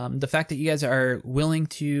 The fact that you guys are willing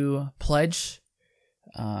to pledge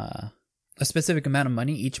a specific amount of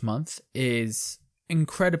money each month is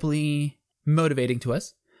incredibly motivating to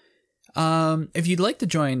us. If you'd like to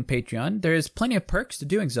join Patreon, there's plenty of perks to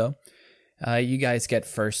doing so. You guys get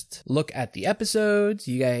first look at the episodes.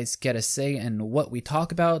 You guys get a say in what we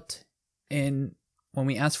talk about when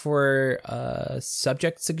we ask for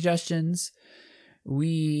subject suggestions.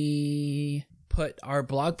 We put our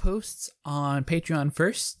blog posts on Patreon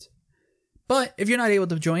first. But if you're not able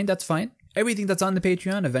to join, that's fine. Everything that's on the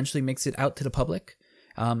Patreon eventually makes it out to the public.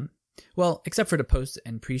 Well, except for the posts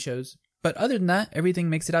and pre-shows. But other than that, everything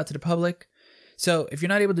makes it out to the public. So if you're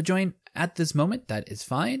not able to join at this moment, that is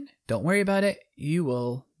fine. Don't worry about it. You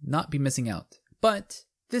will not be missing out. But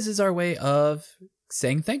this is our way of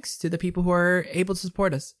saying thanks to the people who are able to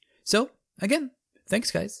support us. So, again,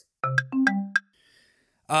 thanks, guys.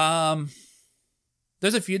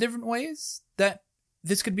 There's a few different ways that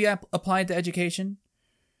this could be applied to education.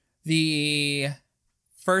 The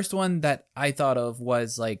first one that I thought of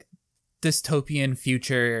was like dystopian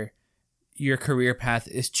future. Your career path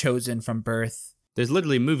is chosen from birth. There's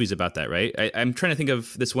literally movies about that, right? I'm trying to think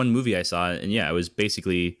of this one movie I saw, and yeah, it was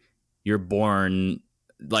basically you're born,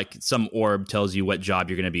 like some orb tells you what job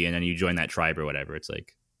you're going to be in, and you join that tribe or whatever. It's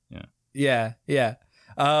like, yeah.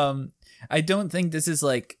 I don't think this is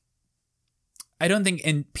like, I don't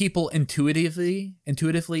think people intuitively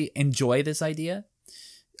enjoy this idea,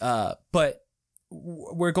 but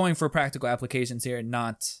we're going for practical applications here,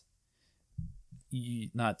 not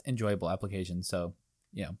enjoyable applications. So,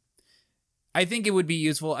 I think it would be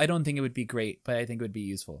useful. I don't think it would be great, but I think it would be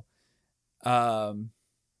useful. But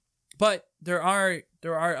there are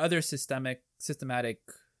other systematic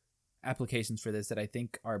applications for this that I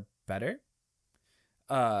think are better.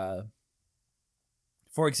 For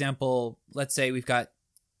example, let's say we've got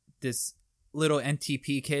this little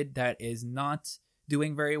NTP kid that is not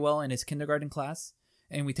doing very well in his kindergarten class,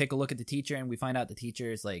 and we take a look at the teacher and we find out the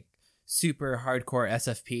teacher is like super hardcore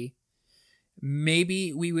SFP.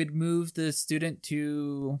 Maybe we would move the student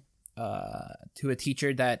to a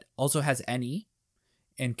teacher that also has NE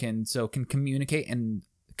and can communicate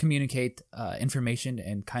information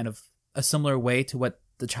in kind of a similar way to what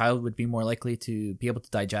the child would be more likely to be able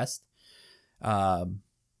to digest.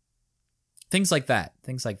 Things like that.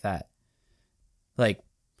 Like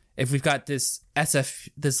if we've got this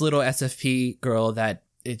little SFP girl that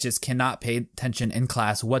it just cannot pay attention in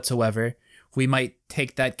class whatsoever, we might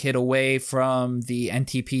take that kid away from the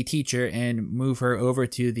NTP teacher and move her over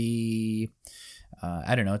to the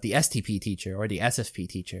the STP teacher or the SFP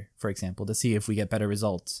teacher, for example, to see if we get better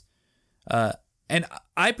results. And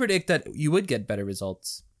I predict that you would get better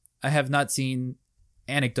results. I have not seen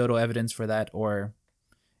anecdotal evidence for that or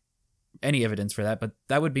any evidence for that, but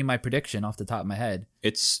that would be my prediction off the top of my head.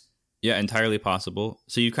 It's entirely possible.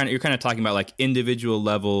 So you're kind of talking about like individual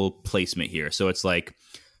level placement here. So it's like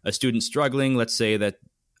a student struggling. Let's say that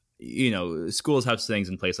schools have things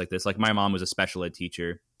in place like this. Like my mom was a special ed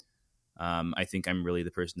teacher. I think I'm really the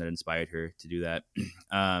person that inspired her to do that.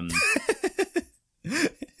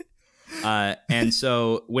 And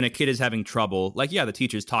so when a kid is having trouble, like, yeah, the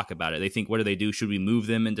teachers talk about it. They think, what do they do? Should we move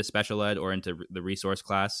them into special ed or into the resource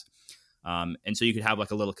class? And so you could have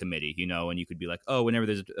like a little committee, you know, and you could be like, oh, whenever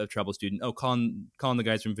there's a trouble student, oh, call in the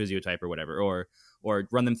guys from Physiotype or whatever, or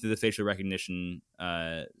run them through the facial recognition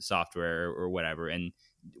software or whatever. And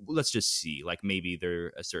let's just see, like, maybe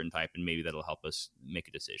they're a certain type and maybe that'll help us make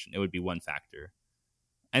a decision. It would be one factor.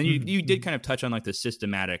 And you did kind of touch on like the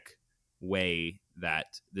systematic way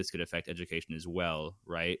that this could affect education as well,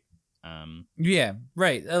 right? Yeah,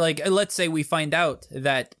 right. Like, let's say we find out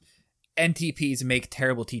that NTPs make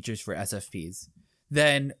terrible teachers for SFPs,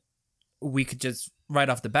 then we could just right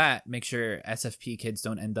off the bat make sure SFP kids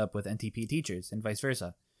don't end up with NTP teachers and vice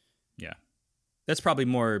versa. Yeah, that's probably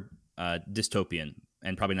more dystopian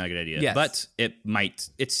and probably not a good idea. Yes. But it might.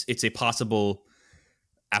 It's a possible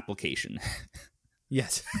application.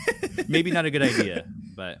 Yes. Maybe not a good idea,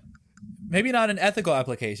 but maybe not an ethical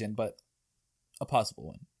application, but a possible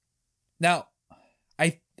one. Now,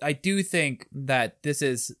 I do think that this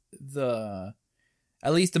is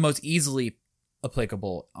at least the most easily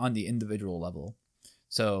applicable on the individual level.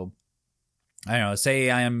 So, I don't know, say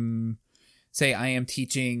I am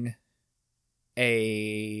teaching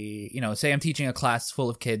say I'm teaching a class full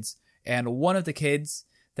of kids, and one of the kids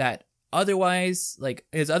that otherwise, like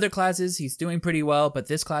his other classes, he's doing pretty well, but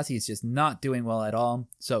this class he's just not doing well at all.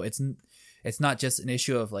 So it's not just an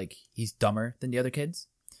issue of like he's dumber than the other kids,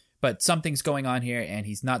 but something's going on here and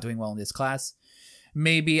he's not doing well in this class.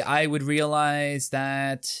 Maybe I would realize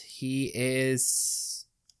that he is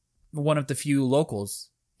one of the few locals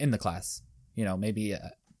in the class. You know, maybe,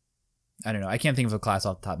 I don't know. I can't think of a class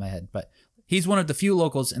off the top of my head, but he's one of the few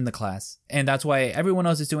locals in the class. And that's why everyone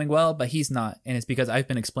else is doing well, but he's not. And it's because I've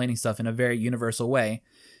been explaining stuff in a very universal way.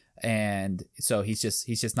 And so he's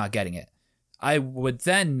just not getting it. I would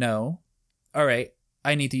then know, all right,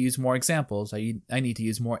 I need to use more examples. I need to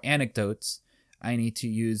use more anecdotes. I need to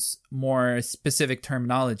use more specific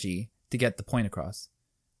terminology to get the point across.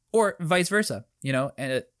 Or vice versa. You know,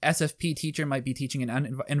 an SFP teacher might be teaching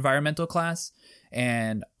an environmental class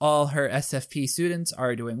and all her SFP students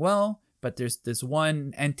are doing well, but there's this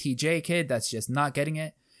one NTJ kid that's just not getting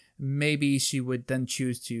it. Maybe she would then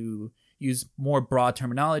choose to use more broad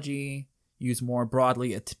terminology, use more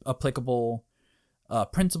broadly applicable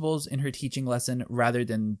principles in her teaching lesson rather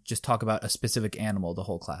than just talk about a specific animal the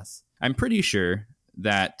whole class. I'm pretty sure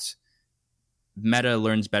that Meta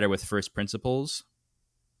learns better with first principles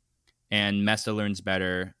and Mesa learns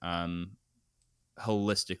better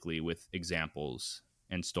holistically with examples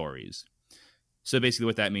and stories. So basically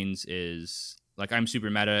what that means is, like, I'm super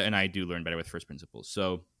meta and I do learn better with first principles.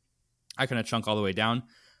 So I kind of chunk all the way down.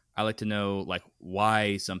 I like to know, like,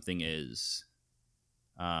 why something is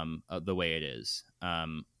the way it is.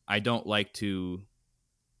 I don't like to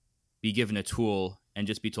be given a tool and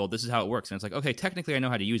just be told this is how it works. And it's like, okay, technically I know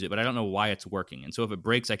how to use it, but I don't know why it's working. And so if it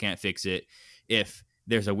breaks, I can't fix it. If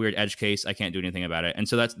there's a weird edge case, I can't do anything about it. And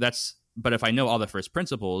so that's but if I know all the first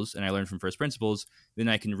principles and I learn from first principles, then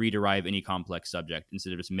I can rederive any complex subject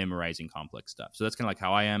instead of just memorizing complex stuff. So that's kind of like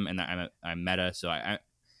how I am, and I'm meta. So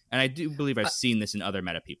I do believe I've seen this in other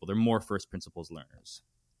meta people. They're more first principles learners.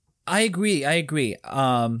 I agree.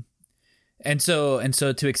 And so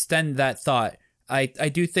to extend that thought, I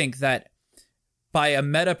do think that by a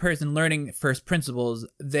meta person learning first principles,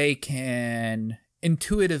 they can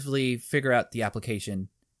intuitively figure out the application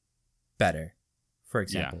better, for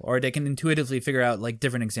example, or they can intuitively figure out like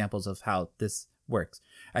different examples of how this works.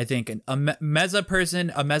 I think a Mesa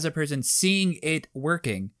person seeing it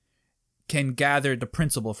working can gather the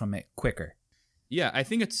principle from it quicker. Yeah, I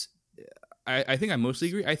think I think I mostly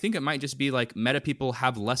agree. I think it might just be like meta people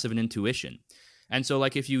have less of an intuition. And so,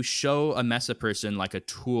 like, if you show a Mesa person like a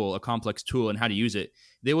tool, a complex tool, and how to use it,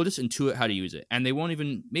 they will just intuit how to use it. And they won't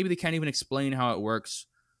even, maybe they can't even explain how it works,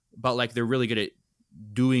 but like they're really good at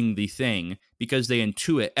doing the thing because they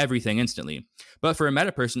intuit everything instantly. But for a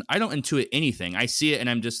meta person, I don't intuit anything. I see it and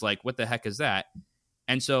I'm just like, what the heck is that?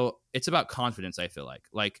 And so it's about confidence, I feel like.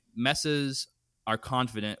 Like, Mesas are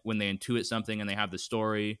confident when they intuit something and they have the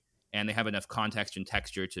story and they have enough context and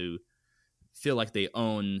texture to feel like they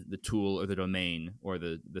own the tool or the domain or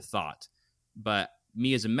the thought. But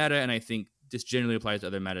me as a meta, and I think this generally applies to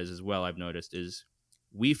other metas as well, I've noticed, is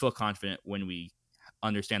we feel confident when we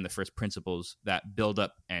understand the first principles that build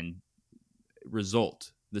up and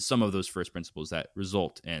result, the sum of those first principles that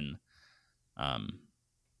result in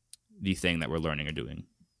the thing that we're learning or doing.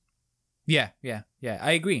 Yeah,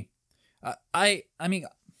 I agree. I mean,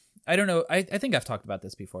 I don't know. I think I've talked about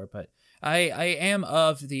this before, but I am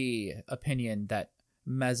of the opinion that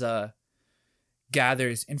Mesa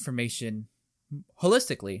gathers information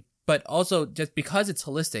holistically. but also just because it's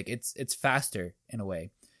holistic, it's faster in a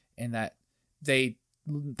way, in that they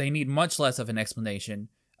need much less of an explanation.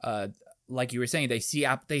 Like you were saying, they see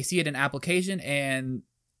it in application, and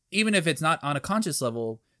even if it's not on a conscious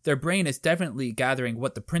level, their brain is definitely gathering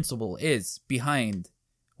what the principle is behind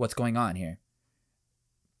what's going on here.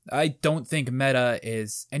 I don't think Meta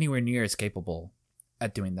is anywhere near as capable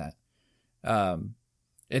at doing that.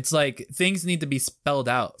 It's like things need to be spelled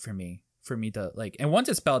out for me to like, and once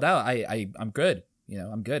it's spelled out, I'm good.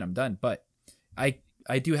 I'm good. I'm done. But I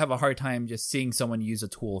do have a hard time just seeing someone use a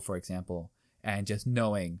tool, for example, and just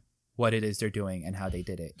knowing what it is they're doing and how they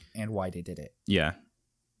did it and why they did it. Yeah.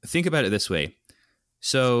 Think about it this way.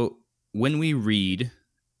 So when we read,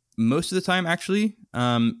 most of the time, actually,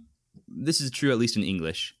 this is true at least in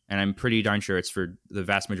English, and I'm pretty darn sure it's for the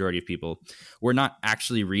vast majority of people, we're not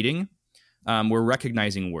actually reading. We're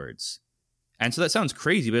recognizing words. And so that sounds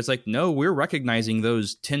crazy, but it's like, no, we're recognizing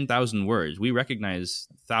those 10,000 words. We recognize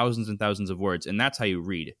thousands and thousands of words, and that's how you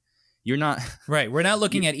read. You're not... Right. We're not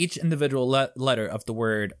looking at each individual letter of the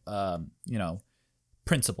word,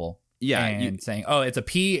 principle. Yeah. And saying, oh, it's a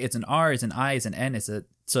P, it's an R, it's an I, it's an N,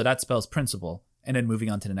 so that spells principle, and then moving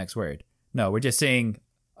on to the next word. No, we're just saying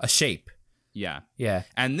a shape. Yeah. Yeah.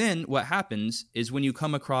 And then what happens is when you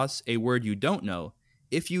come across a word you don't know,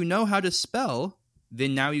 if you know how to spell,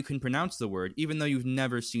 then now you can pronounce the word, even though you've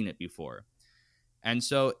never seen it before. And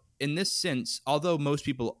so in this sense, although most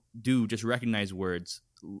people do just recognize words,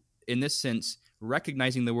 in this sense,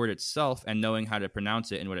 recognizing the word itself and knowing how to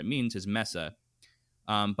pronounce it and what it means is Mesa.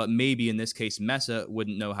 But maybe in this case, Mesa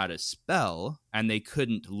wouldn't know how to spell, and they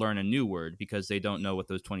couldn't learn a new word because they don't know what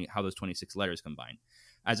how those 26 letters combine.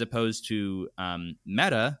 As opposed to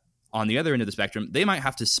Meta, on the other end of the spectrum, they might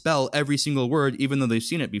have to spell every single word, even though they've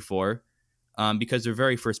seen it before, because they're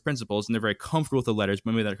very first principles and they're very comfortable with the letters,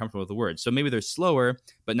 but maybe they're comfortable with the words. So maybe they're slower,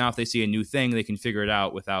 but now if they see a new thing, they can figure it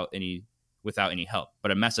out without any help.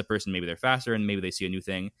 But a Mesa person, maybe they're faster, and maybe they see a new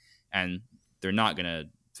thing, and they're not gonna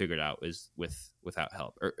figure it out without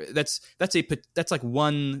help. Or that's like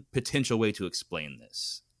one potential way to explain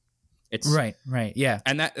this. It's right, yeah,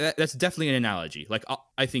 and that's definitely an analogy. Like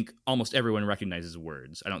I think almost everyone recognizes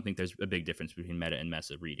words. I don't think there's a big difference between Meta and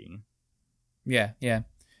Mesa reading. Yeah.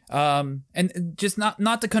 And just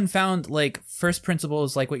not to confound like first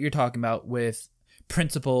principles, like what you're talking about, with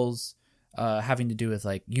principles having to do with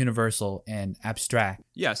like universal and abstract.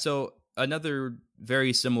 Yeah. So another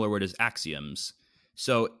very similar word is axioms.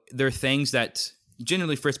 So they're things that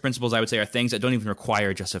generally first principles, I would say, are things that don't even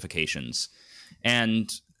require justifications.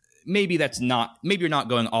 And maybe you're not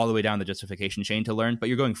going all the way down the justification chain to learn, but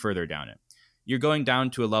you're going further down it. You're going down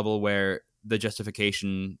to a level where the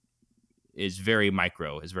justification is very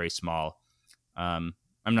micro, is very small. I'm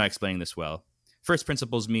not explaining this well. First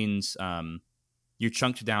principles means you're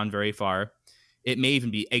chunked down very far. It may even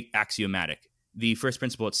be axiomatic. The first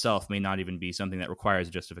principle itself may not even be something that requires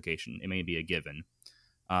a justification. It may be a given.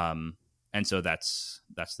 And so that's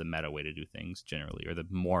the meta way to do things generally, or the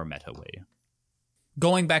more meta way.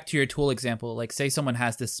 Going back to your tool example, like say someone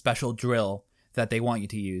has this special drill that they want you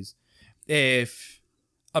to use. If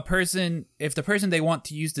the person they want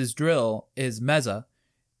to use this drill is Mesa,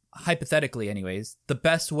 hypothetically anyways, the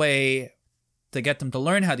best way to get them to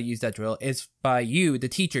learn how to use that drill is by you, the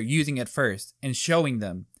teacher, using it first and showing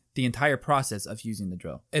them the entire process of using the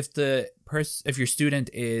drill. If your student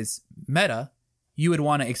is Meta, you would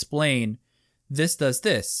want to explain, this does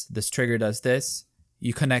this trigger does this,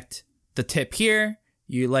 you connect the tip here,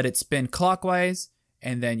 you let it spin clockwise,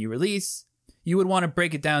 and then you release. You would want to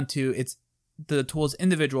break it down to the tool's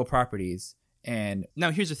individual properties. And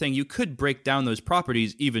now here's the thing, you could break down those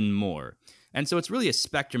properties even more. And so it's really a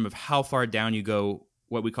spectrum of how far down you go,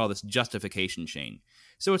 what we call this justification chain.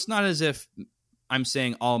 So it's not as if I'm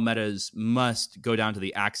saying all metas must go down to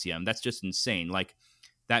the axiom. That's just insane. Like,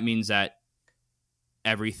 that means that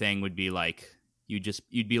everything would be like,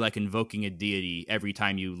 you'd be like invoking a deity every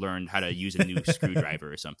time you learned how to use a new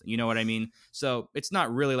screwdriver or something. You know what I mean? So it's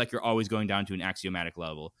not really like you're always going down to an axiomatic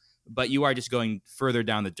level, but you are just going further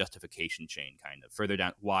down the justification chain, kind of further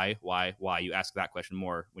down. Why? You ask that question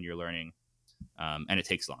more when you're learning, and it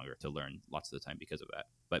takes longer to learn lots of the time because of that.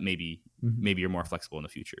 But maybe you're more flexible in the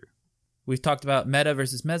future. We've talked about meta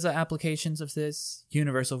versus Mesa applications of this,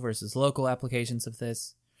 universal versus local applications of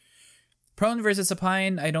this. Prone versus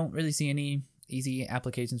supine, I don't really see any easy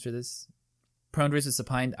applications for this. Prone versus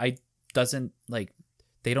supine,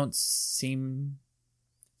 they don't seem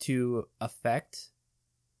to affect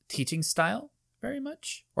teaching style very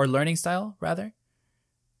much, or learning style rather.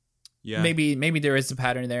 Yeah, maybe there is a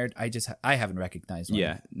pattern there. I haven't recognized one.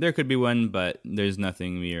 Yeah, there could be one, but there's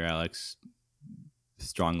nothing me or Alex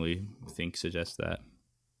strongly suggest that.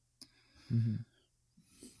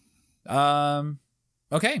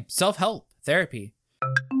 Okay, self-help therapy.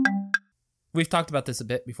 We've talked about this a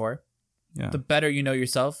bit before. Yeah. The better you know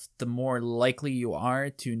yourself, the more likely you are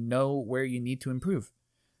to know where you need to improve.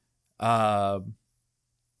 Now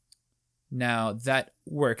that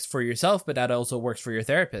works for yourself, but that also works for your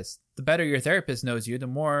therapist. The better your therapist knows you, the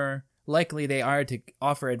more likely they are to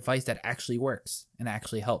offer advice that actually works and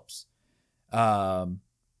actually helps. Let's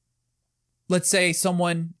say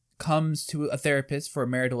someone comes to a therapist for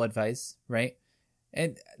marital advice, right?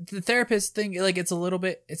 And the therapist thing, like,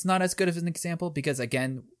 it's not as good of an example because,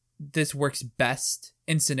 again, this works best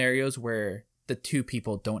in scenarios where the two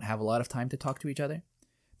people don't have a lot of time to talk to each other.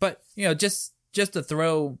 But, just to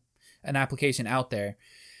throw an application out there,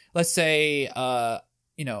 let's say,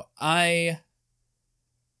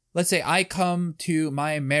 let's say I come to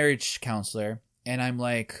my marriage counselor and I'm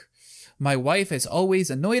like, my wife is always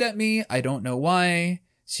annoyed at me. I don't know why.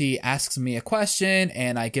 She asks me a question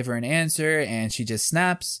and I give her an answer and she just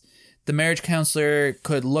snaps. The marriage counselor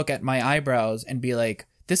could look at my eyebrows and be like,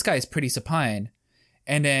 this guy is pretty supine.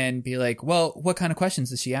 And then be like, well, what kind of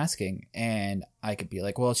questions is she asking? And I could be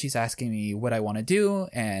like, well, she's asking me what I want to do.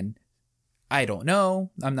 And I don't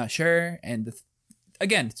know. I'm not sure. And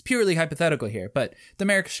again, it's purely hypothetical here. But the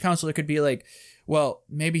marriage counselor could be like, well,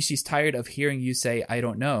 maybe she's tired of hearing you say, I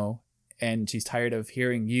don't know. And she's tired of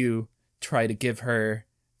hearing you try to give her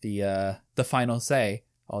the final say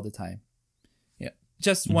all the time. Yeah,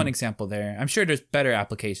 just one example there. I'm sure there's better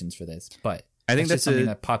applications for this, but I think that's something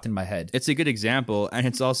that popped in my head. It's a good example, and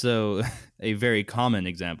it's also a very common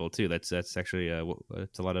example too. That's actually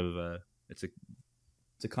it's a lot of it's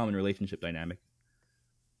a common relationship dynamic.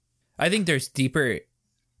 I think there's deeper,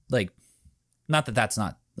 like, not that that's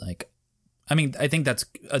not like, I mean, I think that's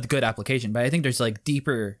a good application, but I think there's like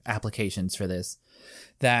deeper applications for this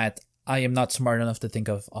that I am not smart enough to think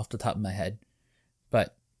of off the top of my head.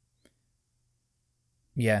 But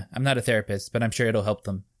yeah, I'm not a therapist, but I'm sure it'll help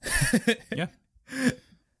them. Yeah.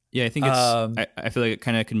 Yeah, I think it's, I feel like it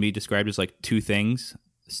kind of can be described as like two things.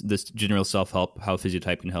 This general self-help, how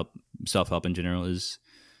Physiotype can help self-help in general is,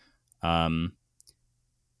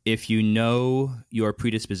 if you know your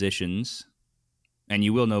predispositions, and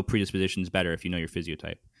you will know predispositions better if you know your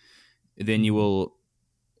Physiotype, then you will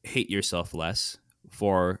hate yourself less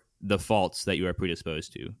for the faults that you are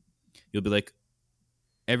predisposed to. You'll be like,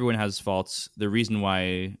 everyone has faults. The reason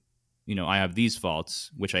why, I have these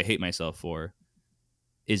faults, which I hate myself for,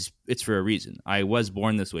 it's for a reason. I was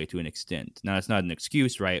born this way to an extent. Now, it's not an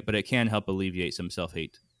excuse, right? But it can help alleviate some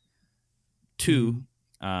self-hate. Two,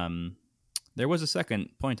 there was a second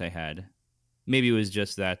point I had. Maybe it was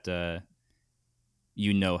just that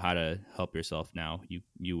you know how to help yourself now.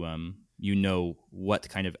 You know what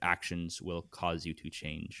kind of actions will cause you to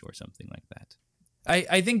change or something like that.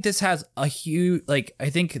 I think this has a huge, like, I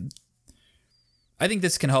think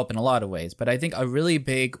this can help in a lot of ways, but I think a really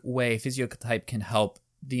big way Physiotype can help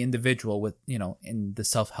the individual with, in the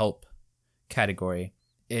self-help category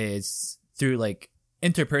is through like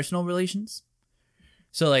interpersonal relations.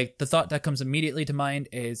 So like the thought that comes immediately to mind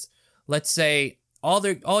is, let's say all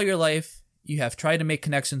your life you have tried to make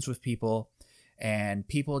connections with people and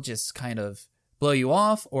people just kind of blow you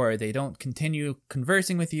off, or they don't continue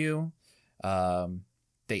conversing with you.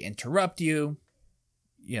 They interrupt you,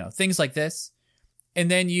 things like this.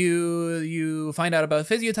 And then you find out about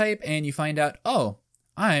Physiotype and you find out, oh,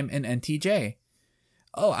 I'm an NTJ.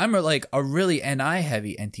 Oh, I'm a really NI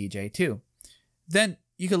heavy NTJ too. Then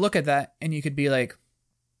you could look at that and you could be like,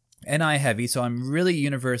 NI heavy, so I'm really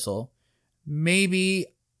universal. Maybe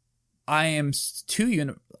I am too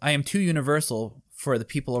universal for the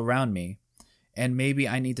people around me, and maybe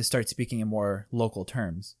I need to start speaking in more local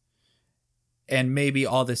terms. And maybe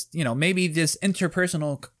all this, maybe this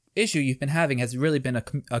interpersonal issue you've been having has really been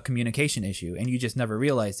a communication issue, and you just never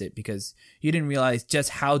realized it because you didn't realize just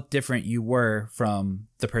how different you were from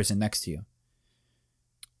the person next to you.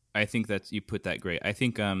 I think that you put that great. I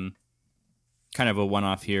think kind of a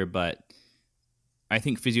one-off here, but I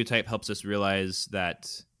think Physiotype helps us realize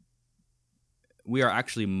that we are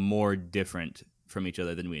actually more different from each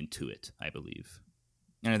other than we intuit, I believe.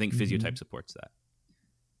 And I think Physiotype supports that.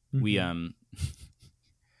 We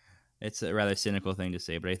it's a rather cynical thing to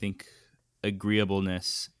say, but I think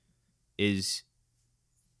agreeableness is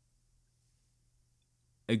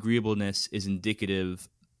indicative,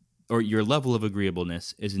 or your level of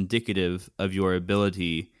agreeableness is indicative of your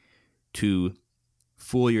ability to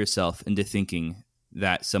fool yourself into thinking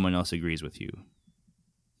that someone else agrees with you.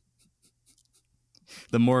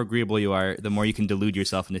 The more agreeable you are, the more you can delude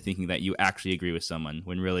yourself into thinking that you actually agree with someone,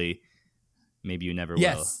 when really maybe you never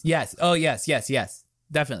will. Yes. Oh, yes.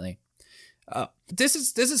 Definitely. This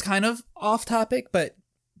is kind of off topic, but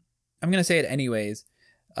I'm gonna say it anyways.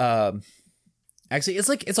 Actually,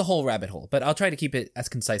 it's a whole rabbit hole, but I'll try to keep it as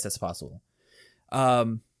concise as possible.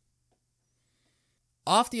 Off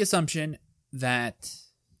the assumption that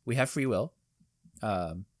we have free will,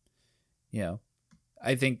 I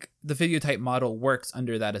think the physiotype model works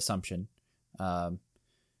under that assumption.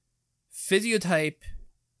 Physiotype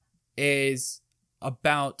is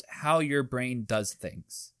about how your brain does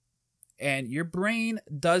things. And your brain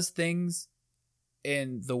does things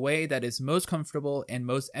in the way that is most comfortable and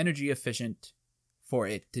most energy efficient for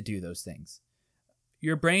it to do those things.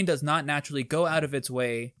 Your brain does not naturally go out of its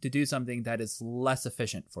way to do something that is less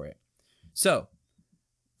efficient for it. So,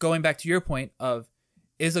 going back to your point of,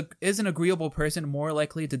 is an agreeable person more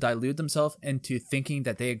likely to dilute themselves into thinking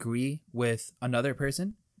that they agree with another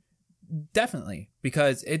person? Definitely,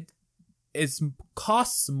 because it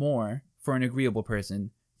costs more for an agreeable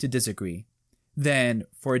person to disagree than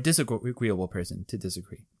for a disagreeable person to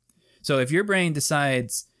disagree. So if your brain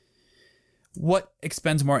decides what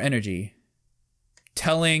expends more energy,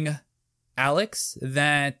 telling Alex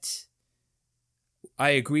that I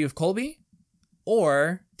agree with Colby,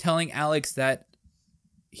 or telling Alex that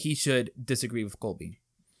he should disagree with Colby.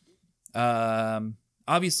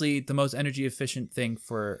 Obviously, the most energy efficient thing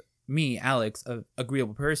for me, Alex, an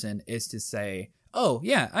agreeable person, is to say, oh,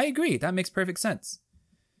 yeah, I agree. That makes perfect sense.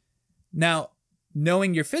 Now,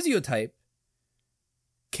 knowing your physiotype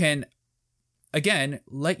can, again,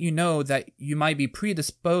 let you know that you might be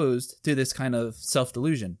predisposed to this kind of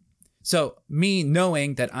self-delusion. So me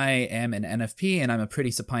knowing that I am an NFP and I'm a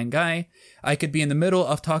pretty supine guy, I could be in the middle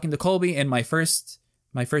of talking to Colby and my first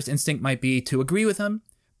instinct might be to agree with him.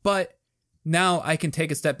 But now I can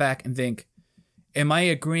take a step back and think, am I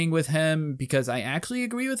agreeing with him because I actually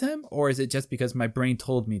agree with him? Or is it just because my brain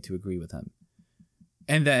told me to agree with him?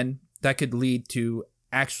 And then that could lead to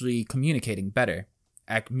actually communicating better.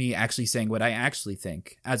 Me actually saying what I actually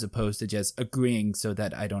think, as opposed to just agreeing so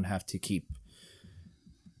that I don't have to keep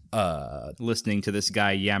listening to this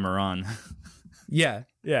guy yammer on. Yeah.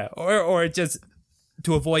 Or just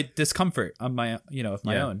to avoid discomfort on my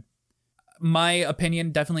own. My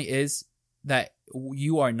opinion definitely is that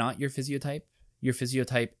you are not your physiotype. Your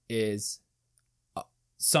physiotype is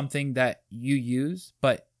something that you use,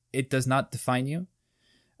 but it does not define you.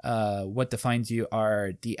 What defines you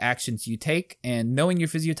are the actions you take, and knowing your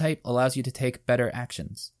physiotype allows you to take better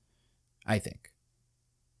actions, I think.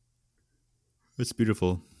 It's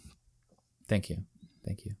beautiful. Thank you.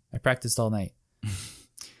 I practiced all night.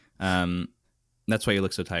 That's why you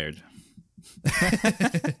look so tired.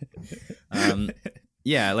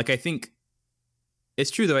 Yeah, like I think it's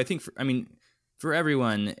true though. I think for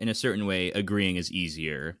everyone in a certain way, agreeing is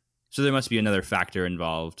easier. So there must be another factor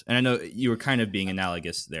involved. And I know you were kind of being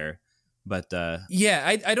analogous there, but yeah,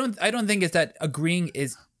 I don't think it's that agreeing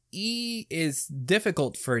is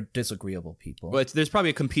difficult for disagreeable people. Well, there's probably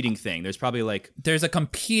a competing thing. There's a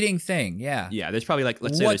competing thing. Yeah. Yeah. There's probably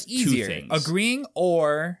let's say what's there's easier, two things: agreeing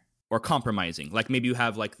or compromising. Like maybe you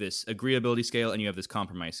have like this agreeability scale and you have this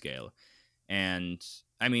compromise scale. And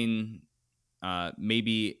I mean,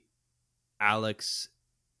 maybe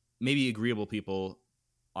agreeable people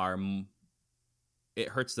it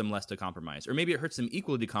hurts them less to compromise, or maybe it hurts them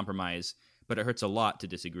equally to compromise, but it hurts a lot to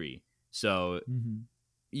disagree. So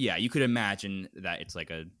yeah, you could imagine that it's like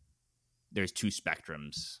there's two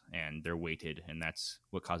spectrums and they're weighted, and that's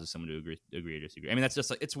what causes someone to agree or disagree. I mean, that's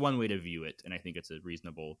just it's one way to view it, and I think it's a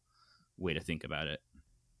reasonable way to think about it.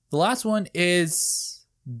 The last one is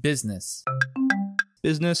business.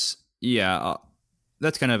 Yeah,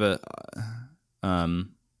 that's kind of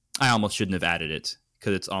I almost shouldn't have added it,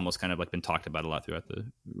 because it's almost kind of like been talked about a lot throughout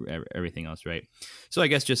everything else, right? So I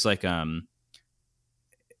guess just like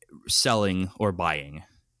selling or buying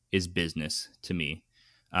is business to me.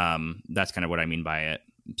 That's kind of what I mean by it.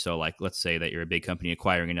 So like, let's say that you're a big company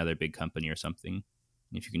acquiring another big company or something.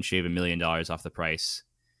 If you can shave $1 million off the price,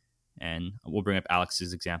 and we'll bring up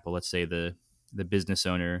Alex's example. Let's say the business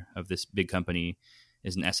owner of this big company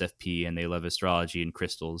is an SFP and they love astrology and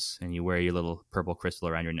crystals, and you wear your little purple crystal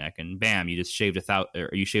around your neck, and bam, you just shaved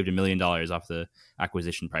 $1 million off the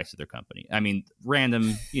acquisition price of their company. I mean,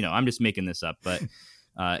 random, I'm just making this up, but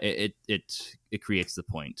it creates the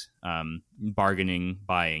point. Bargaining,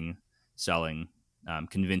 buying, selling,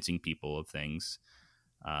 convincing people of things.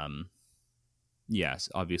 Yes,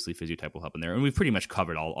 obviously physiotype will help in there, and we've pretty much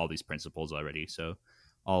covered all these principles already. So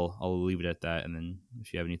I'll leave it at that, and then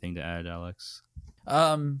if you have anything to add, Alex.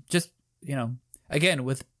 Just, again,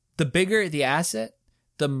 with the bigger the asset,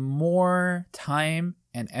 the more time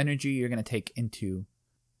and energy you're going to take into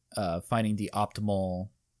finding the optimal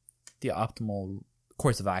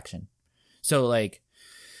course of action. So like,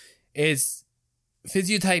 is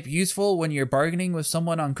Physiotype useful when you're bargaining with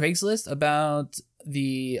someone on Craigslist about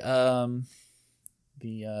the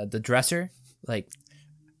dresser? Like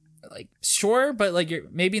sure, but like you're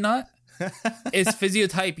maybe not. Is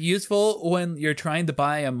Physiotype useful when you're trying to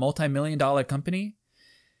buy a multi-million-dollar company?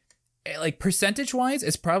 Like percentage wise,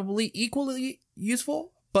 it's probably equally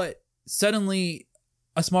useful, but suddenly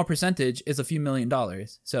a small percentage is a few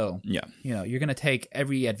 $1,000,000. So yeah, you know, you're gonna take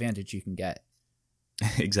every advantage you can get.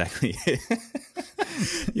 Exactly.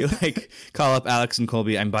 You like call up Alex and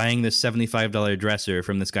Colby. I'm buying this $75 dresser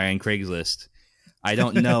from this guy on Craigslist. I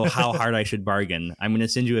don't know how hard I should bargain. I'm going to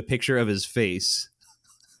send you a picture of his face.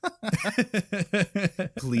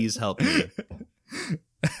 Please help me.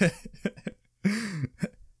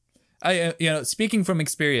 Speaking from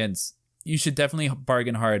experience, you should definitely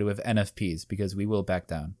bargain hard with NFPs because we will back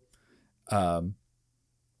down.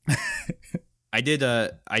 I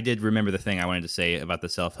did remember the thing I wanted to say about the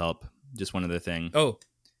self-help. Just one other thing. Oh.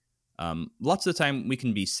 Lots of the time we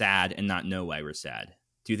can be sad and not know why we're sad.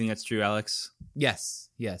 Do you think that's true, Alex? Yes.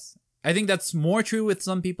 I think that's more true with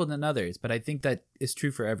some people than others, but I think that is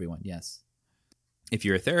true for everyone, yes. If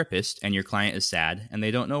you're a therapist and your client is sad and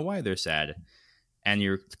they don't know why they're sad, and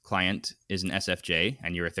your client is an SFJ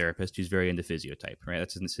and you're a therapist who's very into Physiotype, right?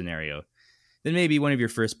 That's a scenario. Then maybe one of your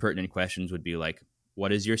first pertinent questions would be like,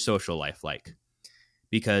 what is your social life like?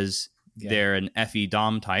 Because they're an FE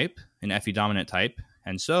dominant type,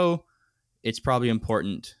 and so it's probably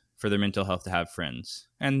important for their mental health to have friends,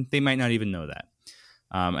 and they might not even know that.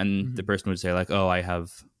 And the person would say like, "Oh, I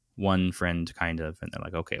have one friend, kind of," and they're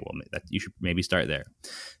like, "Okay, well, you should maybe start there."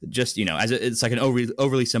 Just it's like an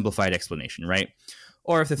overly simplified explanation, right?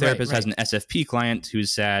 Or if the therapist has an SFP client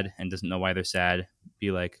who's sad and doesn't know why they're sad,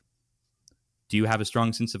 be like, "Do you have a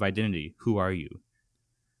strong sense of identity? Who are you?"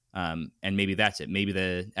 And maybe that's it. Maybe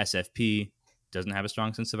the SFP doesn't have a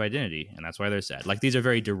strong sense of identity, and that's why they're sad. Like, these are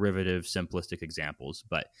very derivative, simplistic examples,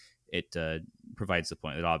 but it provides the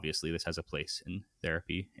point that obviously this has a place in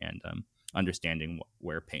therapy and understanding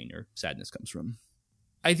where pain or sadness comes from.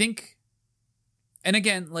 I think, and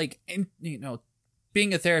again, like,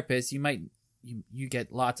 being a therapist, you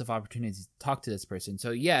get lots of opportunities to talk to this person.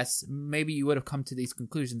 So yes, maybe you would have come to these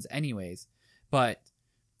conclusions anyways, but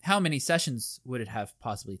how many sessions would it have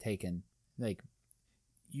possibly taken? Like,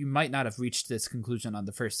 you might not have reached this conclusion on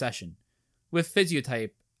the first session. With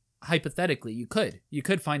Physiotype, hypothetically, you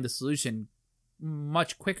could find the solution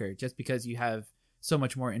much quicker just because you have so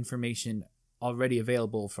much more information already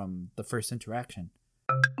available from the first interaction.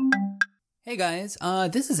 Hey guys,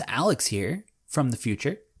 this is Alex here from the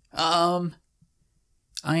future. I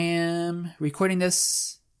am recording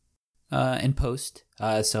this in post,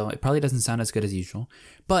 so it probably doesn't sound as good as usual,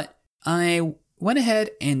 but I went ahead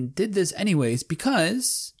and did this anyways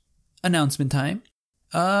because announcement time.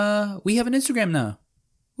 We have an Instagram now.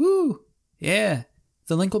 Woo! Yeah,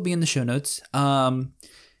 the link will be in the show notes.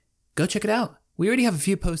 Go check it out. We already have a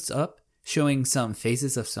few posts up showing some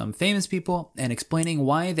faces of some famous people and explaining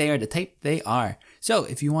why they are the type they are. So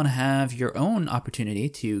if you want to have your own opportunity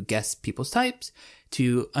to guess people's types,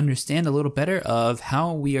 to understand a little better of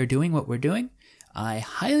how we are doing what we're doing, I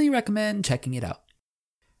highly recommend checking it out.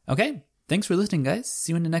 Okay, thanks for listening, guys.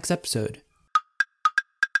 See you in the next episode.